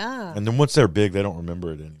 yeah. And then once they're big, they don't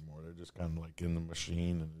remember it anymore. They're just kind of like in the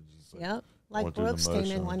machine. And it's just like, Yep. Like going through the Brooks came in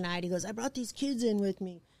motions. one night. He goes, "I brought these kids in with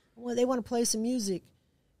me. Well, they want to play some music."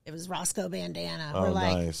 It was Roscoe Bandana. Oh, We're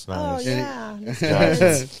like, nice. "Oh yeah." these Gotcha.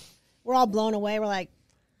 kids. We're all blown away. We're like,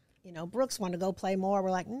 Brooks wanted to go play more.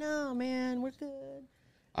 We're like, "No, man, we're good."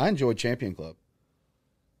 I enjoyed Champion Club.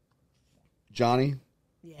 Johnny,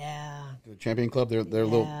 Yeah, the Champion Club, their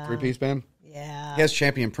little Yeah. 3-piece band. yeah. He has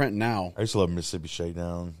Champion print now. I used to love Mississippi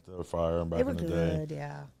Shakedown, the fire back They were in the good. day.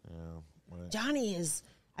 Yeah. Yeah. Johnny is.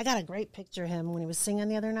 I got a great picture of him when he was singing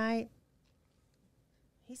the other night.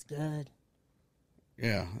 He's good.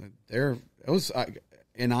 Yeah,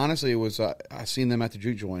 and honestly, it was. I seen them at the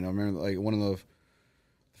Juke Joint. I remember like one of the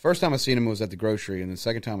first time I seen him was at the grocery, and the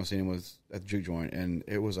second time I seen him was at the Juke Joint, and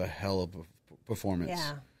it was a hell of a performance.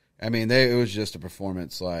 Yeah. I mean, it was just a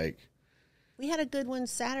performance. Like We had a good one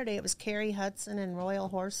Saturday. It was Carrie Hudson and Royal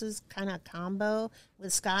Horses kind of combo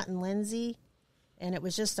with Scott and Lindsay, and it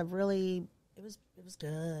was just it was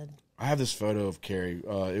good. I have this photo of Carrie.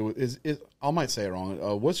 I might say it wrong.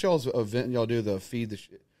 What's y'all's event? Y'all do the feed the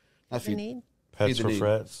not The feed need? Pets the for need.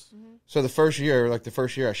 Frets. So the first year,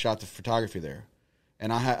 I shot the photography there,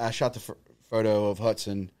 and I shot the photo of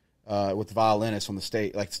Hudson with the violinist on the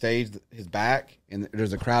stage, his back, and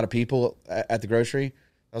there's a crowd of people at the grocery.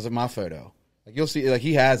 That was my photo. Like you'll see, like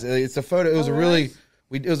he has. It's a photo. It was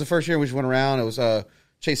It was the first year we just went around. It was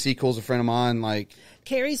Chase Seacole's a friend of mine. Like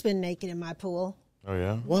Carrie's been naked in my pool. Oh,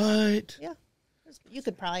 yeah? what? Yeah, you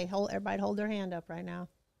could probably everybody hold their hand up right now.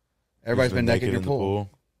 Everybody's been naked in your the pool.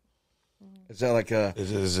 Is that like a?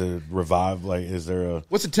 Is it revived? Like, is there a...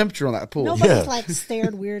 What's the temperature on that pool? Nobody's like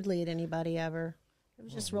stared weirdly at anybody ever. It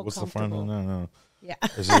was just real What's the comfortable. front? No. Yeah,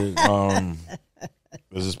 Is it,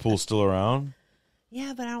 is this pool still around?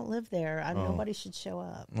 yeah, but I don't live there. Nobody should show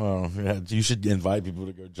up. Well, yeah, you should invite people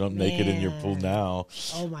to go jump naked in your pool Man. now.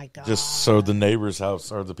 Oh my god! Just so the neighbors have,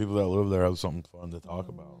 or the people that live there have something fun to talk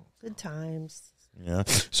about. Good times. Yeah.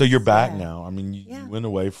 So you're back Yeah. now. I mean, you Yeah. went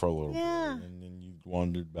away for a little Yeah. bit, and then you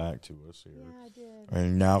wandered back to us here. Yeah, I did.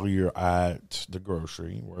 And now you're at the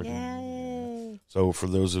grocery working. Yay! So for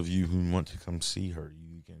those of you who want to come see her,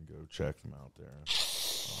 you can go check them out there.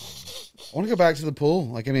 I want to go back to the pool.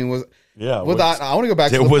 Like I mean, I want to go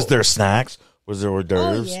back. to the Was pool. there snacks? Was there hors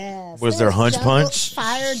d'oeuvres? Oh, yes. Was there There's hunch juggle- punch?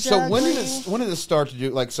 Fire So when did juggling. it start to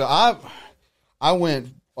do? Like so, I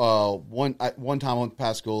went one time on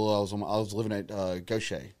Pascagoula. I was living at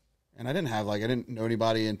Gaucher, and I didn't know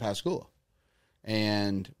anybody in Pascagoula.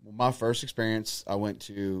 And my first experience, I went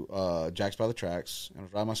to Jack's by the Tracks, and I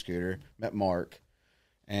was riding my scooter, met Mark,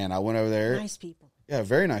 and I went over there. Nice people. Yeah,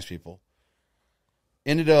 very nice people.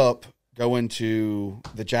 Ended up going to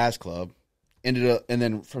the jazz club. And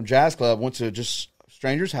then from jazz club went to just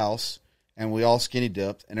stranger's house, and we all skinny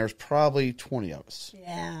dipped, and there was probably 20 of us.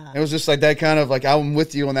 Yeah. It was just like that kind of like I'm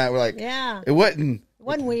with you on that. We're like, Yeah. it wasn't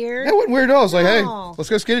weird. That wasn't weird at all. I was like, hey, No. let's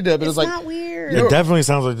go skinny dip. But it It's was like not weird. It definitely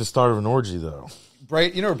sounds like the start of an orgy, though.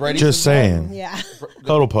 You know where Brady's? Just saying. Yeah.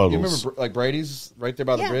 Cuddle You puddles. remember like Brady's right there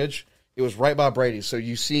by the Yeah. bridge? It was right by Brady's. So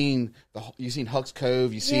you seen Huck's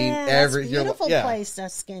Cove. You seen Yeah, every that's a beautiful yeah. place to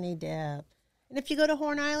skinny dip. And if you go to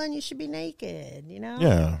Horn Island, you should be naked, you know?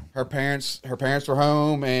 Yeah. Her parents were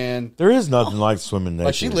home, and There is nothing like swimming naked.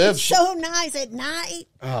 like she lived. It's so nice at night.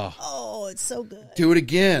 Oh, Oh, it's so good. do it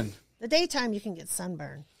again. The daytime, you can get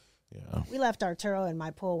sunburn. Yeah. We left Arturo in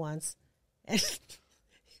my pool once. And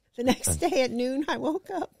the next day at noon, I woke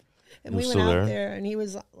up and we He was went still out there? there and he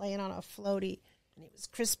was laying on a floaty and it was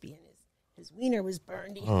crispy and his wiener was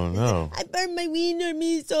burned. Oh, no. I burned my wiener,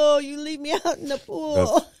 Mezo. You leave me out in the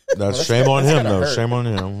pool. That's shame on him, gotta though. hurt. Shame on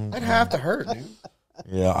him. I'd have to hurt, dude.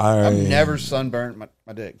 Yeah, I've never sunburnt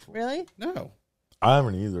my dick before. Really? No, I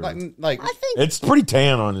haven't either. like I think It's pretty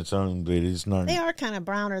tan on its own, but it's not. they are kind of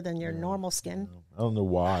browner than your normal skin. I don't know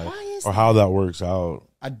why, Why is or how that works out.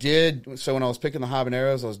 I did. So when I was picking the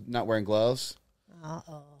habaneros, I was not wearing gloves,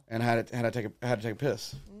 and I had to take a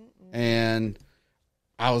piss, and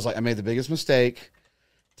I was like, I made the biggest mistake.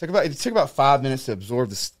 It took about 5 minutes to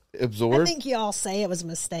absorb. I think you all say it was a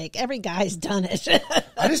mistake. Every guy's done it.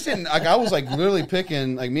 I just didn't like. I was like literally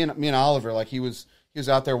picking like me and Oliver. Like he was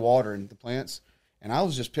out there watering the plants, and I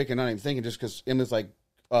was just picking, not even thinking, just because Emma's like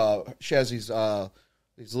she has these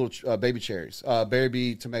little baby cherries,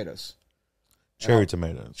 baby tomatoes, Cherry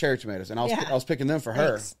tomatoes. cherry tomatoes, and I was Yeah. I was picking them for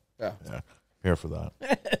her. Thanks. Yeah, Yeah, here for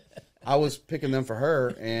that. I was picking them for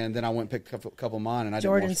her, and then I went and picked a couple of mine, and I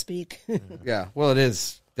Jordan didn't. speak. Yeah, well, it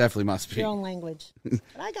is definitely my speak. Your own language. But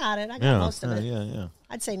I got it. I got Yeah, most of it. yeah.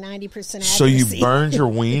 I'd say 90% accuracy. So you burned your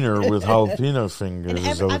wiener with jalapeno fingers? And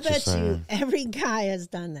Is that I what you're bet you saying? every guy has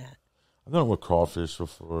done that. I've done it with crawfish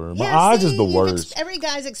before. My Yeah, eyes see, is the you've worst. every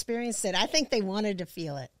guy's experienced it. I think they wanted to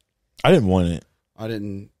feel it. I didn't want it. I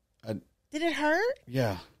didn't. Did it hurt?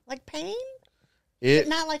 Yeah, Like pain? it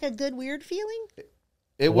Not like a good weird feeling?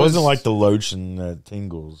 It wasn't like the lotion that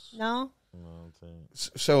tingles. No.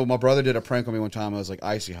 So my brother did a prank on me one time. I was like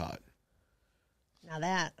icy hot. Now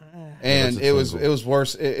that. And That's a it was tingle.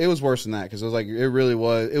 worse. It was worse than that because it was like it really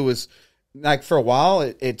was. It was like for a while.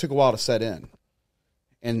 It took a while to set in,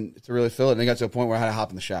 and to really feel it. And it got to a point where I had to hop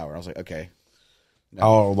in the shower. I was like, okay. No.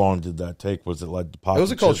 How long did that take? Was it like the pop? It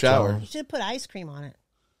was a cold shower. You should put ice cream on it.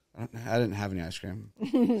 I didn't have any ice cream.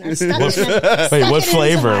 Or stuck it in- Wait, what stuck it in some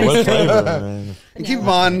flavor? ice What cream. flavor? Man? And keep in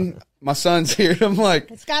mind, my son's here. I'm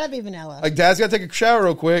like, It's got to be vanilla. Dad's got to take a shower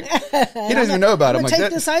real quick. He doesn't even know about it. I'm I'm going to like,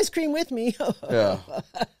 take this ice cream with me. yeah.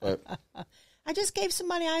 But I just gave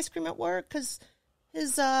somebody ice cream at work because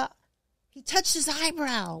he touched his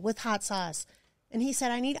eyebrow with hot sauce. And he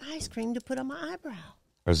said, I need ice cream to put on my eyebrow.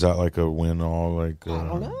 Is that like a win-all? Like I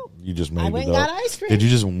don't know. You just made I went it and up. got ice cream. Did you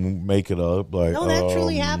just make it up? Like No, that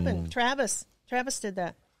truly happened. Travis did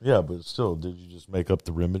that. Yeah, but still, did you just make up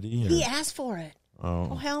the remedy? He asked for it. Oh.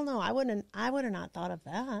 Oh hell no! I would have not thought of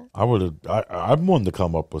that. I would have. I'm one to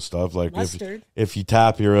come up with stuff like Mustard. if you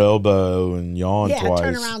tap your elbow and yawn Yeah, twice,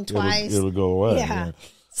 turn around twice. it'll go away. Yeah.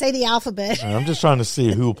 Say the alphabet. I'm just trying to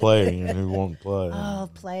see who will play and who won't play.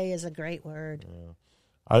 Oh, play is a great word.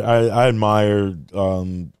 I admired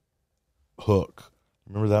Hook.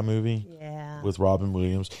 Remember that movie? Yeah. With Robin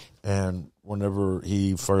Williams, and whenever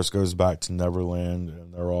he first goes back to Neverland,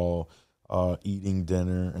 and they're all eating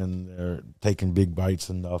dinner, and they're taking big bites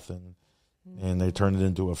and nothing, and they turn it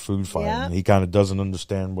into a food fight, Yeah. and he kind of doesn't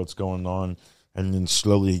understand what's going on, and then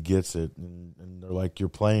slowly he gets it, and they're like, "You're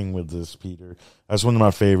playing with this, Peter." That's one of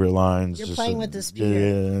my favorite lines. You're playing with this, Yeah, Peter.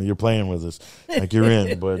 yeah, you're playing with this, like you're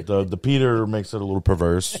in. But the Peter makes it a little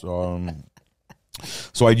perverse.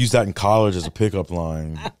 So I used that in college as a pickup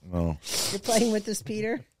line. No, You're playing with this,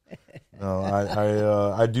 Peter. no,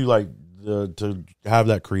 I do like to have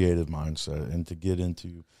that creative mindset and to get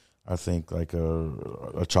into, I think, like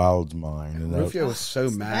a child's mind, and Rufio was so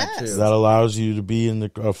mad best. too. that allows you to be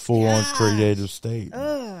in a full on Yes. creative state.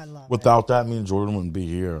 Oh, I love it. Without that, me and Jordan wouldn't be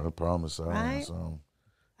here. I promise that. Right? So,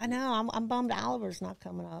 I know. I'm bummed Oliver's not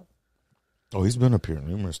coming up. oh, he's been up here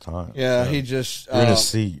numerous times. Yeah, he just You're in his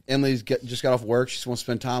seat. Emily's just got off work. She just wants to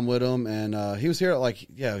spend time with him, and he was here at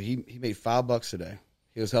he made $5 today.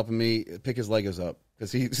 He was helping me pick his Legos up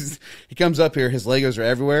because he comes up here. His Legos are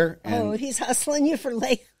everywhere. And He's hustling you for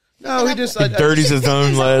Legos. no, he just He dirties his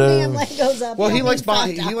own Damn Lego. Legos up. well, he Don't likes need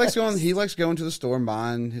buying. $5. He likes going to the store and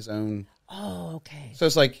buying his own. Oh, okay. So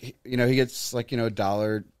it's like he gets like $1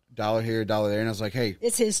 here, $1 there, and I was like, hey.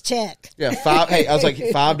 It's his check. Yeah, Hey, I was like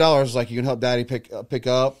 $5. Like you can help Daddy pick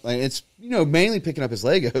up. Like, it's mainly picking up his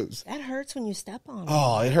Legos. That hurts when you step on it.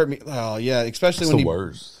 Oh, it hurt me. Oh yeah, especially It's when the he,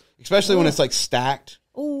 worst. especially when it's like stacked.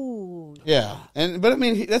 Ooh. Yeah, but I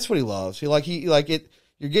mean that's what he loves. He like it.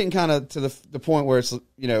 You're getting kind of to the point where it's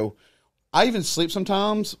I even sleep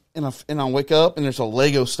sometimes and I wake up and there's a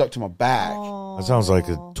Lego stuck to my back. That sounds like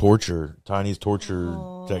a torture, Tiny's torture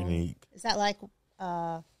technique. Is that like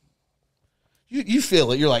you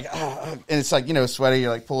feel it. You're like, and it's like, sweaty. You're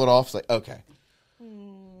like, pull it off. It's like, okay.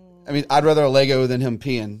 I mean, I'd rather a Lego than him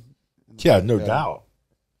peeing. Yeah, no doubt.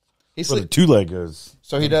 He's For the 2 Legos.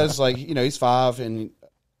 So he does like, he's 5, and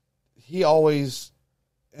he always,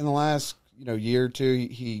 in the last, year or two,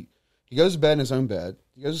 he goes to bed in his own bed.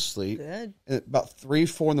 He goes to sleep. Good. And about 3,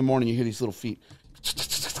 4 in the morning, you hear these little feet.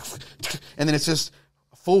 And then it's just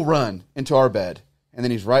a full run into our bed. And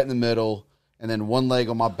then he's right in the middle, and then one leg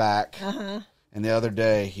on my back. Uh-huh. And the other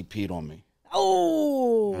day, he peed on me.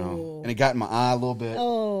 Oh. And it got in my eye a little bit.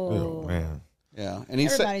 Oh, man. Yeah. And he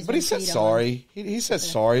said, Everybody's but he been said peed on. sorry. He said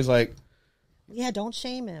sorry. He's like, Yeah, don't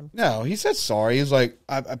shame him. no, he said sorry. He's like,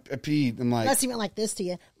 I peed. I'm like, Unless he went like this to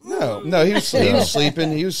you. no, he was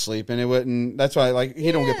sleeping. He was sleeping. It wouldn't. That's why,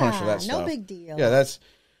 he don't get punished for that no stuff. big deal. Yeah,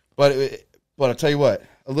 but I'll tell you what,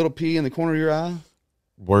 a little pee in the corner of your eye.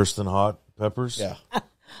 Worse than hot peppers? Yeah.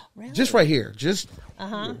 Really? Just right here. Just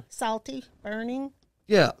Salty, burning.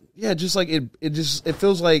 yeah. Just like it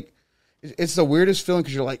feels like it's the weirdest feeling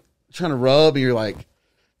because you're like trying to rub and you're like,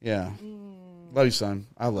 yeah. Love you, son.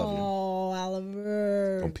 I love you. Oh,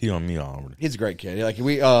 Oliver. Don't pee on me, Oliver. He's a great kid. Like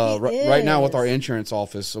we right now with our insurance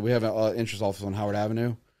office, so we have an insurance office on Howard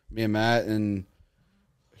Avenue. Me and Matt and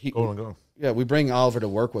Go. yeah, we bring Oliver to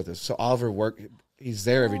work with us. So Oliver he's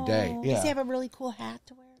there every day. Oh, Yeah. Does he have a really cool hat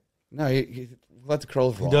to wear? No, he let the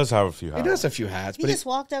crows He roll. does have a few hats. He does a few hats, He but just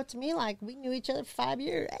walked up to me like we knew each other for 5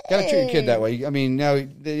 years. gotta treat your kid that way. I mean, now,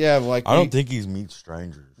 yeah, like I don't think he's meet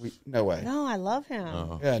strangers. no way. No, I love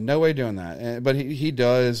him. Yeah, no way doing that. But he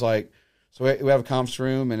does like. So we have a conference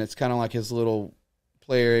room, and it's kind of like his little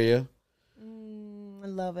play area. I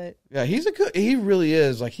love it. Yeah, he really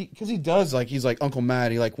is like because he does like he's like Uncle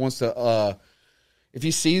Matt. He like wants to. If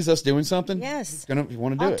he sees us doing something, Yes, he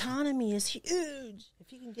want to do it. Autonomy is huge.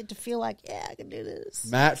 If you can get to feel like, yeah, I can do this.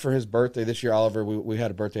 Matt, for his birthday this year, Oliver, we had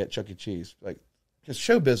a birthday at Chuck E. Cheese. Like, because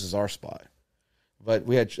showbiz is our spot. But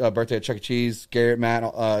we had a birthday at Chuck E. Cheese. Garrett, Matt,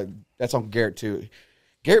 that's Uncle Garrett too.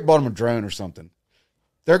 Garrett bought him a drone or something.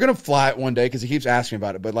 They're gonna fly it one day because he keeps asking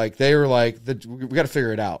about it. But like they were like, we got to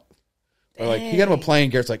figure it out. Or like he got him a plane.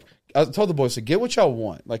 Garrett's like, I told the boys to get what y'all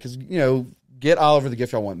want. Like, cause get Oliver the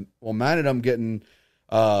gift y'all want. Well, Matt ended up getting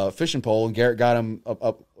fishing pole, and Garrett got him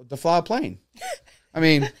to fly a plane. I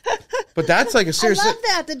mean, but that's like a serious. I love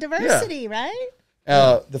that, the diversity, right?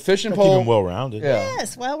 The fishing Keep pole, him well rounded. yeah.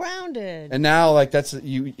 Yes, well rounded. And now, like he's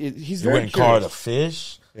You very wouldn't call it a curious.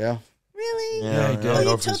 fish? Yeah, Really? Yeah, he did. Oh, I don't know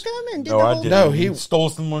you if took it's- him and did No, the I whole didn't. No, he he- stole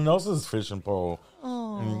someone else's fishing pole.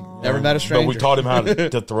 never met a stranger. But we taught him how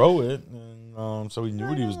to throw it, and so he knew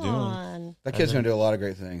what he was doing. on. That kid's gonna do a lot of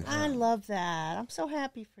great things. I love that. I'm so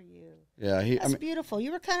happy for you. Yeah, That's beautiful.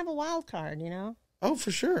 You were kind of a wild card, oh,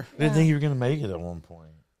 for sure. I didn't think you were going to make it at one point.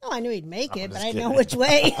 Oh, I knew he'd make it, but just I didn't know kidding. which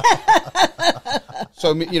way.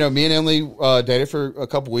 So me and Emily dated for a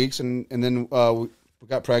couple weeks, and then we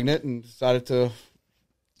got pregnant and decided to.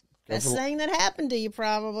 Best thing that happened to you,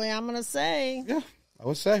 probably, I'm going to say. Yeah, I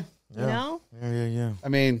would say. You know? Yeah. I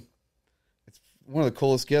mean, it's one of the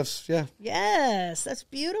coolest gifts. Yeah, Yes, that's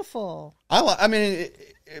beautiful. I mean,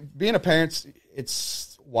 being a parent,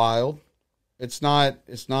 it's wild. It's not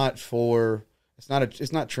trendy.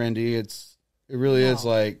 It really is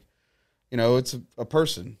like, it's a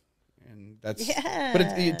person, and that's. Yes. But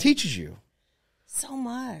it teaches you. So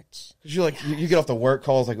much. Because you get off the work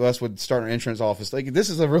calls like us would start an insurance office. Like this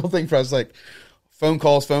is a real thing for us. Like phone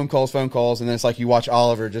calls, and then it's like you watch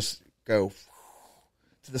Oliver just go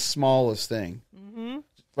to the smallest thing. Mm-hmm.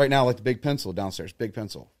 Right now, like the big pencil downstairs, big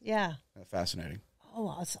pencil. Yeah. Fascinating.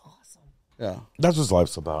 Oh, that's awesome. Yeah. That's what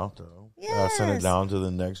life's about, though. Yes. Send it down to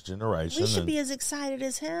the next generation. We should and be as excited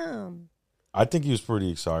as him. I think he was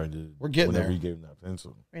pretty excited. We're getting whenever there. you gave him that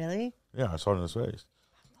pencil. Really? Yeah, I saw it in his face.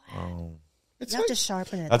 It's You have to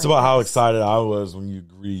sharpen it. That's like about how this. excited I was when you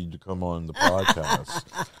agreed to come on the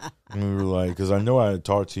podcast. And we were like, because I know I had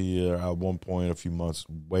talked to you at one point a few months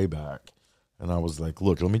way back, and I was like,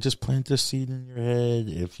 look, let me just plant this seed in your head.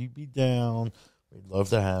 If you be down, we'd love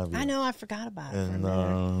to have you. I know. I forgot about it. And for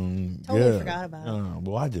a minute. Totally forgot about it.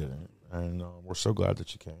 Well, I didn't, and we're so glad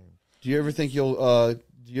that you came. Do you ever think you'll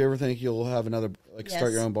have another start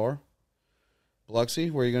Yes. your own bar? Biloxi,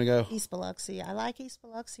 where are you going to go? East Biloxi. I like East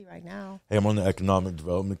Biloxi right now. Hey, I'm on the Economic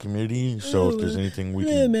Development Committee, so if there's anything we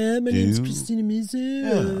can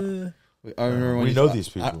Mezo. I remember when we know these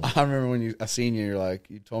people. I remember when I seen you.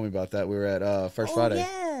 You told me about that. We were at First Friday.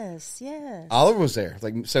 Yes. Oliver was there.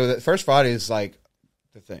 So that First Friday is the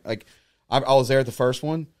thing. I was there at the first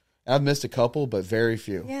one. I've missed a couple, but very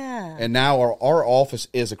few. Yeah. And now our office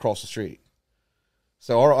is across the street.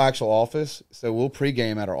 So our actual office. So we'll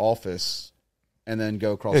pregame at our office and then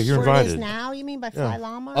go across. Yeah, you're Where it is invited. now, you mean by Fly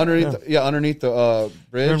Llama? underneath the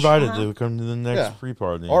bridge. You're invited to come to the next free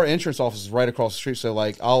party. Our entrance office is right across the street. So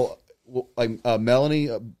like Melanie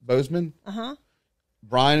Bozeman,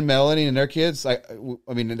 Brian and Melanie and their kids. We're like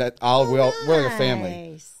a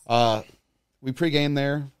family. We pregame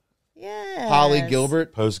there. Yeah. Holly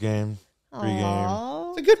Gilbert Post game, pregame. Oh,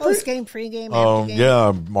 It's a good post game, pregame, after game.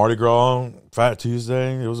 Yeah, Mardi Gras, Fat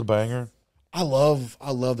Tuesday. It was a banger. I love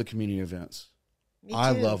the community events. Me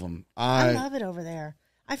I too. love them. I love it over there.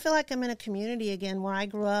 I feel like I'm in a community again where I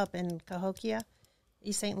grew up in Cahokia,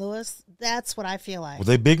 East St. Louis. That's what I feel like. Were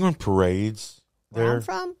they big on parades Where there? I'm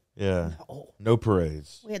from, Yeah. No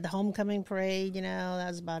parades. we had the homecoming parade. That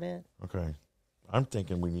was about it. Okay. I'm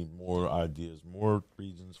thinking we need more ideas, more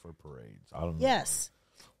reasons for parades. I don't know. Yes.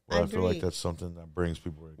 But I I feel like agree. that's something that brings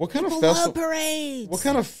people together. What kind of People love festival? parades. What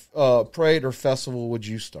kind of parade or festival would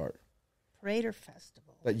you start? Parade or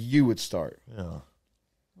festival? That you would start? Yeah.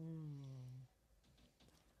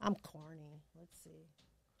 I'm corny. Let's see.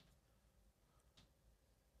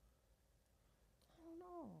 I don't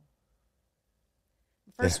know.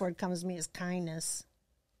 The first word comes to me is kindness.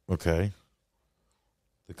 Okay.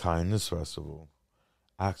 The Kindness Festival.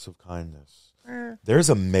 Acts of kindness. Or There's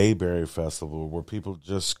a Mayberry Festival where people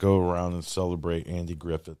just go around and celebrate Andy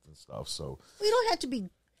Griffith and stuff. So we don't have to be.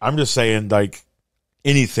 I'm just saying, like,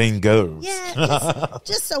 anything goes. Yeah,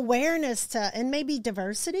 just awareness and maybe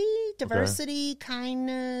diversity,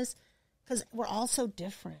 kindness, because we're all so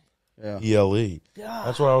different. Yeah. ELE.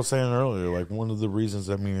 That's what I was saying earlier. Like, one of the reasons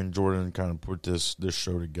that me and Jordan kind of put this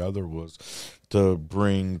show together was to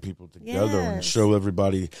bring people together and Yes. show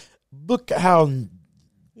everybody, look how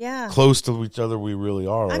Yeah. close to each other we really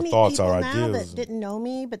are. I Our meet thoughts, people our now ideas. that didn't know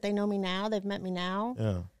me, but they know me now. They've met me now. Yeah.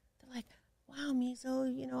 They're like, "Wow,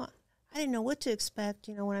 Mezo, I didn't know what to expect.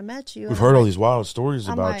 When I met you, We've heard all these wild stories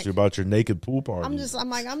I'm about like- you, about your naked pool party. I'm just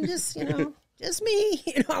just me.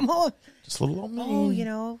 I'm all, Just a little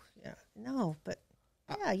no, but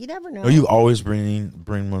yeah, you never know. Are you always bring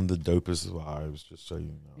one of the dopest vibes? Just so you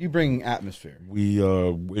know, You bring atmosphere. we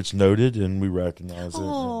it's noted and we recognize it.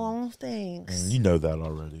 Oh, thanks. And you know that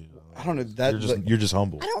already. I don't know that. You're just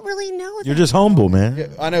humble. I don't really know. You're that. just humble, man. Yeah,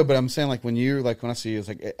 I know, but I'm saying like when I see you, it's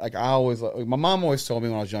like I always my mom always told me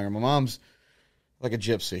when I was younger. My mom's like a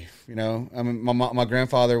gypsy, I mean, my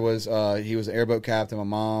grandfather was he was an airboat captain. My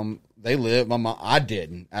mom I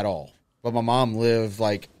didn't at all, but my mom lived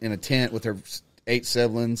like in a tent with her 9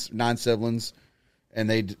 siblings, and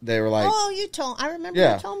they were like, I remember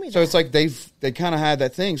you told me that. So it's like they kind of had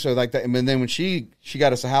that thing. So like that, and then when she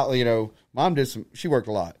got us a house, mom she worked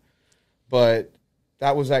a lot, but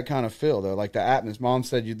that was that kind of feel though, like the atmosphere. Mom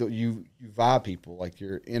said you vibe people, like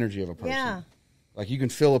your energy of a person. Yeah. Like you can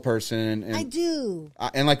feel a person, and I do.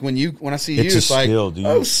 and like when I see It's you, a it's like, skill, dude.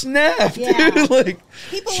 oh snap, Yeah. dude! Like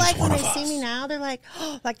People like when they see me now, they're like,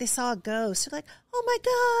 like they saw a ghost. They're like, oh my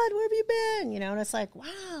God, where have you been? And it's like,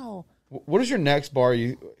 wow. what is your next bar?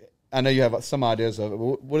 I know you have some ideas of it.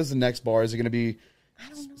 What is the next bar? Is it going to be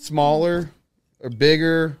smaller or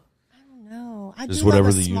bigger? No, I Just do whatever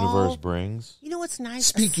love a the small- universe brings. You know what's nice?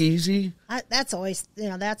 Speakeasy. That's always,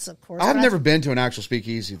 that's of course. I've but never been to an actual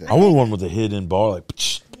speakeasy though. I want one with a hidden bar, like,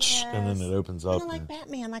 and then it opens up. Kind of like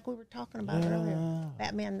Batman, like we were talking about earlier.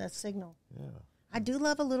 Batman, the Signal. Yeah. I do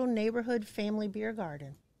love a little neighborhood family beer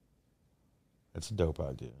garden It's a dope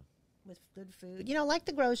idea. with good food. Like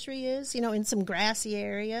the grocery is, in some grassy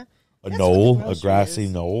area. A That's knoll, what the a grocery grassy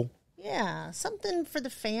is. knoll. Yeah, something for the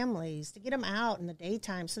families to get them out in the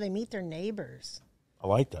daytime so they meet their neighbors. I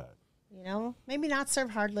like that. Maybe not serve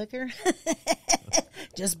hard liquor,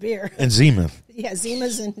 just beer. And Zima. Yeah,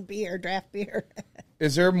 Zimas and beer, draft beer.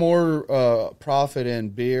 Is there more profit in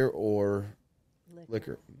beer or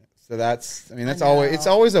liquor? So that's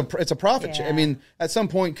always a profit. Yeah. I mean, at some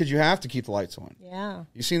point, because you have to keep the lights on. Yeah.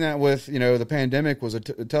 You've seen that with, the pandemic was a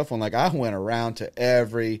tough one. Like I went around to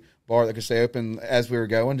every bar that could stay open as we were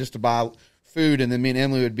going just to buy food. And then me and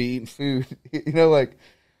Emily would be eating food, like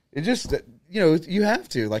it just, you have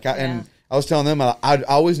to and I was telling them, I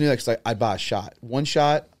always knew that because I'd buy a shot, one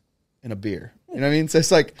shot and a beer. You know what I mean? So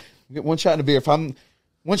it's like get one shot and a beer. If I'm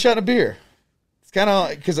one shot and a beer, it's kind of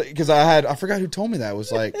because I forgot who told me that. It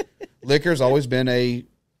was like liquor's always been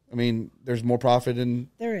there's more profit in.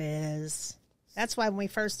 There is. That's why when we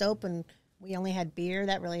first opened, we only had beer.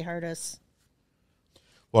 That really hurt us.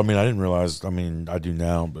 Well, I didn't realize, I do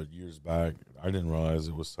now, but years back, I didn't realize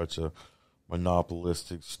it was such a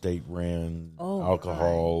monopolistic state-ran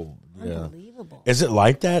alcohol. Right. Yeah. Unbelievable. Is it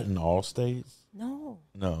like that in all states? No.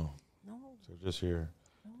 No. So just here.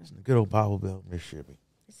 It's in the good old Bible Belt, Mississippi.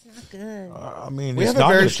 It's not good. We it's have not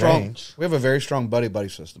a very gonna strong. change. We have a very strong buddy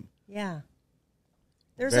system. Yeah.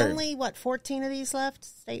 There's only, 14 of these left?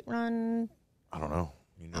 State-run I don't know.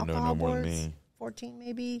 You know alcohol no more boards? than me. 14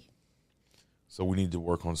 maybe? So we need to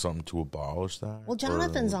work on something to abolish that? Well,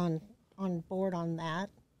 Jonathan's on board on that.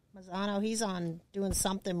 Mazzano, he's on doing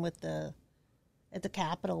something with at the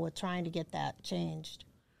Capitol with trying to get that changed.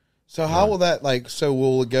 So how will that, like, so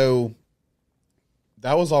will it go,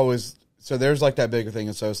 that was always, so there's like that bigger thing,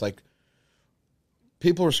 and so it's like,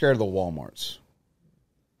 people are scared of the Walmarts.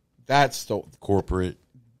 That's the corporate.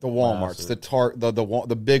 The Walmarts,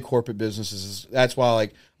 the big corporate businesses. That's why,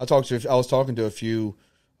 like, I was talking to a few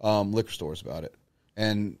liquor stores about it,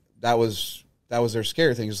 and that was their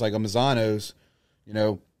scary thing. It's like a Mazzano's, you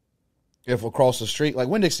know, if across the street, like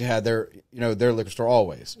Winn-Dixie had their liquor store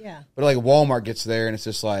always, Yeah. But like Walmart gets there, and it's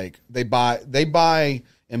just like they buy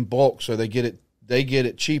in bulk, so they get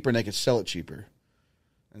it cheaper, and they can sell it cheaper.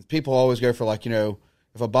 And people always go for, like, you know,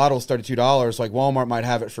 if a bottle's $32, like Walmart might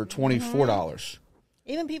have it for $24.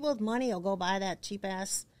 Even people with money will go buy that cheap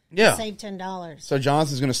ass. Yeah. Save $10. So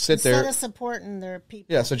Johnson's going to sit there Instead of supporting their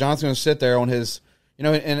people. Yeah, so Jonathan's going to sit there on his, you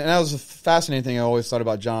know, and that was a fascinating thing I always thought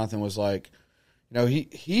about Jonathan was, like, you know, he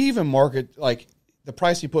even market, like, the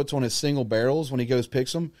price he puts on his single barrels when he goes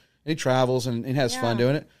picks them, and he travels and has fun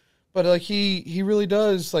doing it. But, like, he really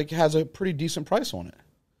does, like, has a pretty decent price on it.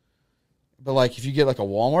 But, like, if you get, like, a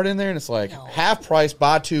Walmart in there and it's like half price,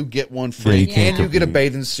 buy two, get one free, Yeah, and you get a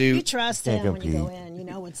bathing You suit. trust Can't him when you go compete. in. You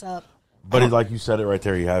know what's up. But like you said it right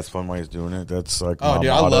there, he has fun while he's doing it. That's like Oh, my dude,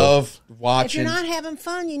 motto. I love If watching. you're not having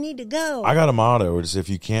fun, you need to go. I got a motto. It's if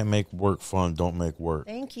you can't make work fun, don't make work.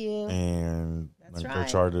 Thank you. And That's I right.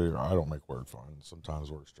 try to. I don't make work fun. Sometimes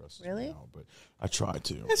work stresses Really? me out, but I try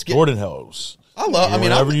to. That's good. Jordan helps. I love. I mean,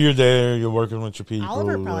 whenever you're there, you're working with your people.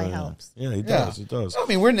 Oliver probably helps. Yeah, he does. He does. I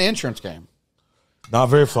mean, we're in the insurance game. Not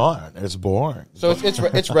very fun. It's boring. So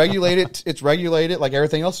it's regulated. It's regulated like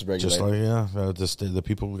everything else is regulated. Just like just the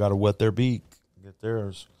people got to wet their beak, get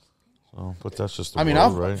theirs. So, but that's just. The I mean,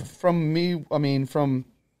 world, right? from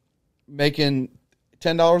making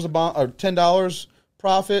 $10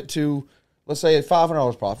 profit to, let's say,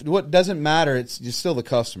 $500 profit. What doesn't matter? It's you're still the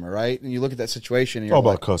customer, right? And you look at that situation. And It's you're all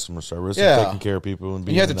about like, customer service Yeah. and taking care of people and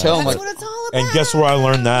being. you have to tell them, That's like, what it's all about. And guess where I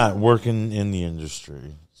learned that? Working in the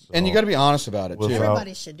industry. So, and you got to be honest about it too. without-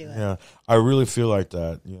 Everybody should do it. Yeah, I really feel like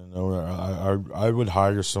that. You know, I would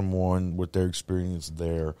hire someone with their experience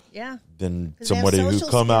there Yeah. than 'Cause they have somebody who social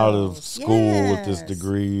come out of skills. school with this Yes.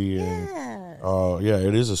 degree. And Yeah.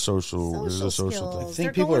 it is a social. It is a Social social skills. thing. I think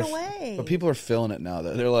They're people are, going away. but people are feeling it now.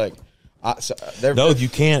 Though they're like, No, you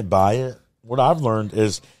can't buy it. What I've learned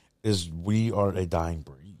is we are a dying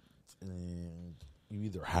breed, and you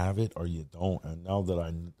either have it or you don't. And now that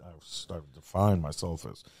I've started to find myself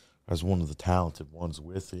as one of the talented ones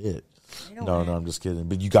with it. No, I'm just kidding.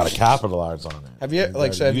 But you got to capitalize on it. Have you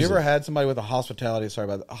gotta have you use ever it. had somebody with a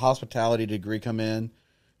hospitality degree come in,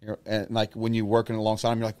 and like when you're working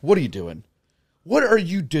alongside them, you're like, what are you doing? What are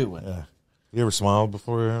you doing? Yeah. You ever smiled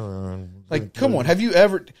before? Like, come on, have you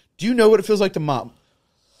ever? Do you know what it feels like to mop?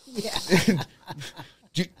 Yeah.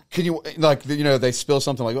 Can you, like, you know, they spill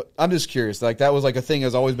something, like, I'm just curious. Like, that was like a thing,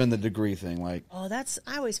 has always been the degree thing. Like, Oh,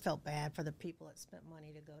 I always felt bad for the people that spent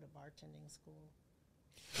money to go to bartending school.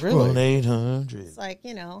 really? 1-800. It's like,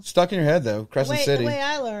 you know, Stuck in your head, though, Crescent the City. way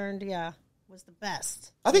I learned, was the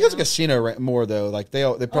best. I think it's a casino more, though. Like, they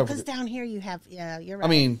probably. Because down here you have, you're right. I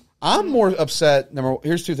mean, I'm more upset.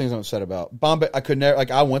 Here's two things I'm upset about. Bombay, I could never,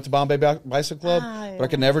 like, I went to Bombay Bicycle Club, but I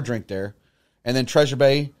could never drink there. And then Treasure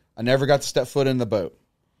Bay, I never got to step foot in the boat.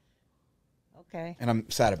 okay. And I'm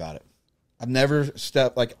sad about it. I've never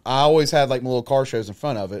stepped, like, I always had, like, my little car shows in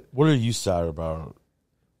front of it. What are you sad about?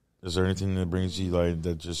 Is there anything that brings you, like,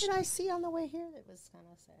 that just. What did I see on the way here that was kind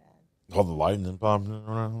of sad? All the lightning popping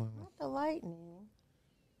around? Not the lightning.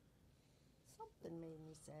 Something made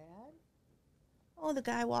me sad. Oh, the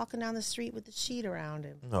guy walking down the street with the sheet around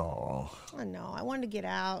him. No. I know. I wanted to get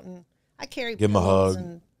out, and I carry Give him a pillows hug.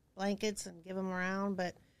 and blankets and give them around,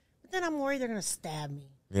 but then I'm worried they're going to stab me.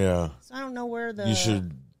 Yeah. So I don't know where the...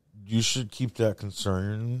 You should keep that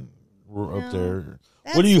concern up there.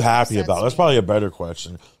 That's What are you what happy upsets about? That's me. probably a better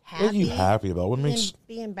question. What are you Happy? happy about? What makes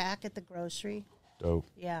being back at the grocery. dope?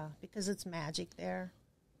 Yeah, because it's magic there.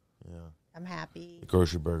 Yeah. I'm happy. The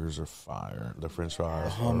grocery burgers are fire. The French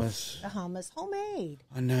fries. are- Hummus. The hummus, homemade.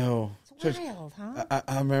 I know. It's wild, huh?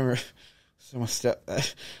 I remember, so my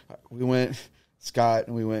we went, Scott,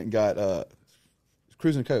 and we went and got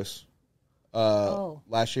Cruising Coast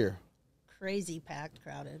last year. Crazy packed,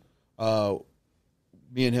 crowded.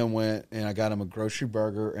 Me and him went, and I got him a grocery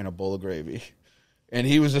burger and a bowl of gravy. And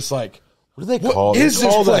he was just like, What do they What call it? is They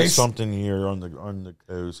call this that place? something here on the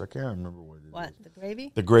coast. I can't remember what it is. What, the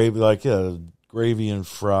gravy? The gravy, like, gravy and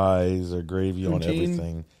fries or gravy on Poutine?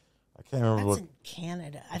 everything. I can't remember That's what. in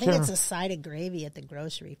Canada. I think it's a side of gravy at the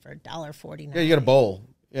grocery for $1.49. Yeah, you got a bowl.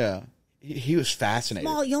 Yeah. He was fascinated.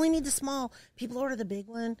 Small. You only need the small. People order the big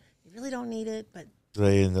one. You really don't need it, but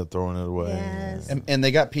They end up throwing it away. yes. And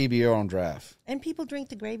they got PBO on draft. And people drink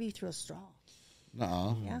the gravy through a straw.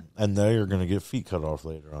 Nuh-uh. Yeah. And they are going to get feet cut off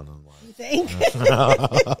later on in life. You think?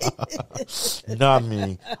 Not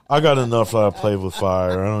me. I got enough that I play with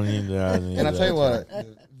fire. I don't need that. And I tell you what,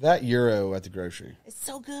 that gyro at the grocery. It's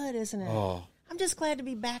so good, isn't it? Oh. I'm just glad to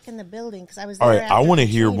be back in the building because I was there. All right, I after want to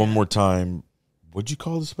hear Katrina. one more time. What'd you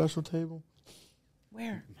call the special table?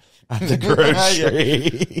 Where? At the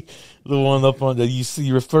grocery. The one up on that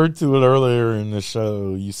you referred to it earlier in the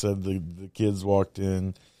show. You said the kids walked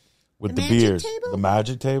in with The the magic beers. table? The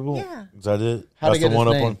magic table? Yeah. Is that it? How'd That's I get the one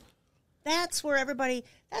his up name? on. That's where everybody.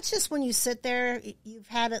 That's just when you sit there. You've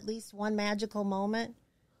had at least one magical moment.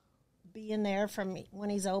 Being there from when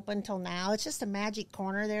he's open till now, it's just a magic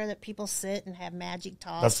corner there that people sit and have magic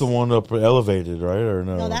talks. That's the one up elevated, right? Or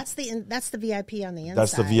no? No, that's the VIP on the inside.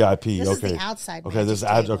 That's the VIP. This okay. is the outside. Okay, this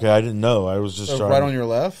magic table. okay. I didn't know. I was just So trying. right on your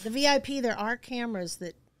left? The VIP. There are cameras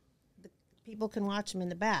that the people can watch them in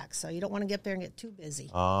the back, so you don't want to get up there and get too busy.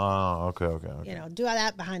 Ah, okay. You know, do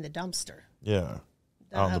that behind the dumpster. Yeah.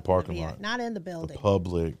 Don't Out in the up parking VIP, lot. Not in the building.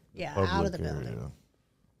 Public. Yeah, public out of the area. building.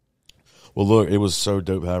 Well, look, it was so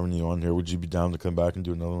dope having you on here. Would you be down to come back and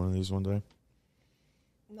do another one of these one day?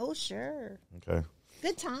 Oh, sure. Okay.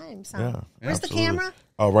 Good times, huh? Yeah. Where's absolutely. the camera?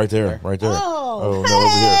 Oh, right there. Right there. Oh, no, over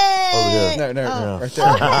here. Over here. No, Oh. right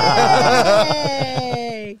there.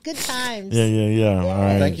 Hey, good times. Yeah. All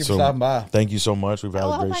right. Thank you for stopping by. Thank you so much. We've had Oh,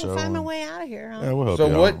 a I hope great I show. can find my way out of here. Huh? Yeah, we'll help So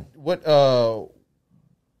you out.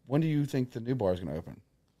 when do you think the new bar is going to open?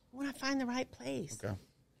 When I find the right place. Okay.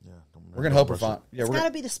 Yeah, We're going to help her find. Yeah, It's we're got to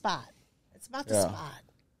gonna, be the spot. It's about the Yeah. spot.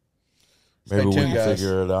 Maybe Stay we tuned, can guys.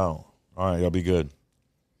 figure it out. All right, y'all be good.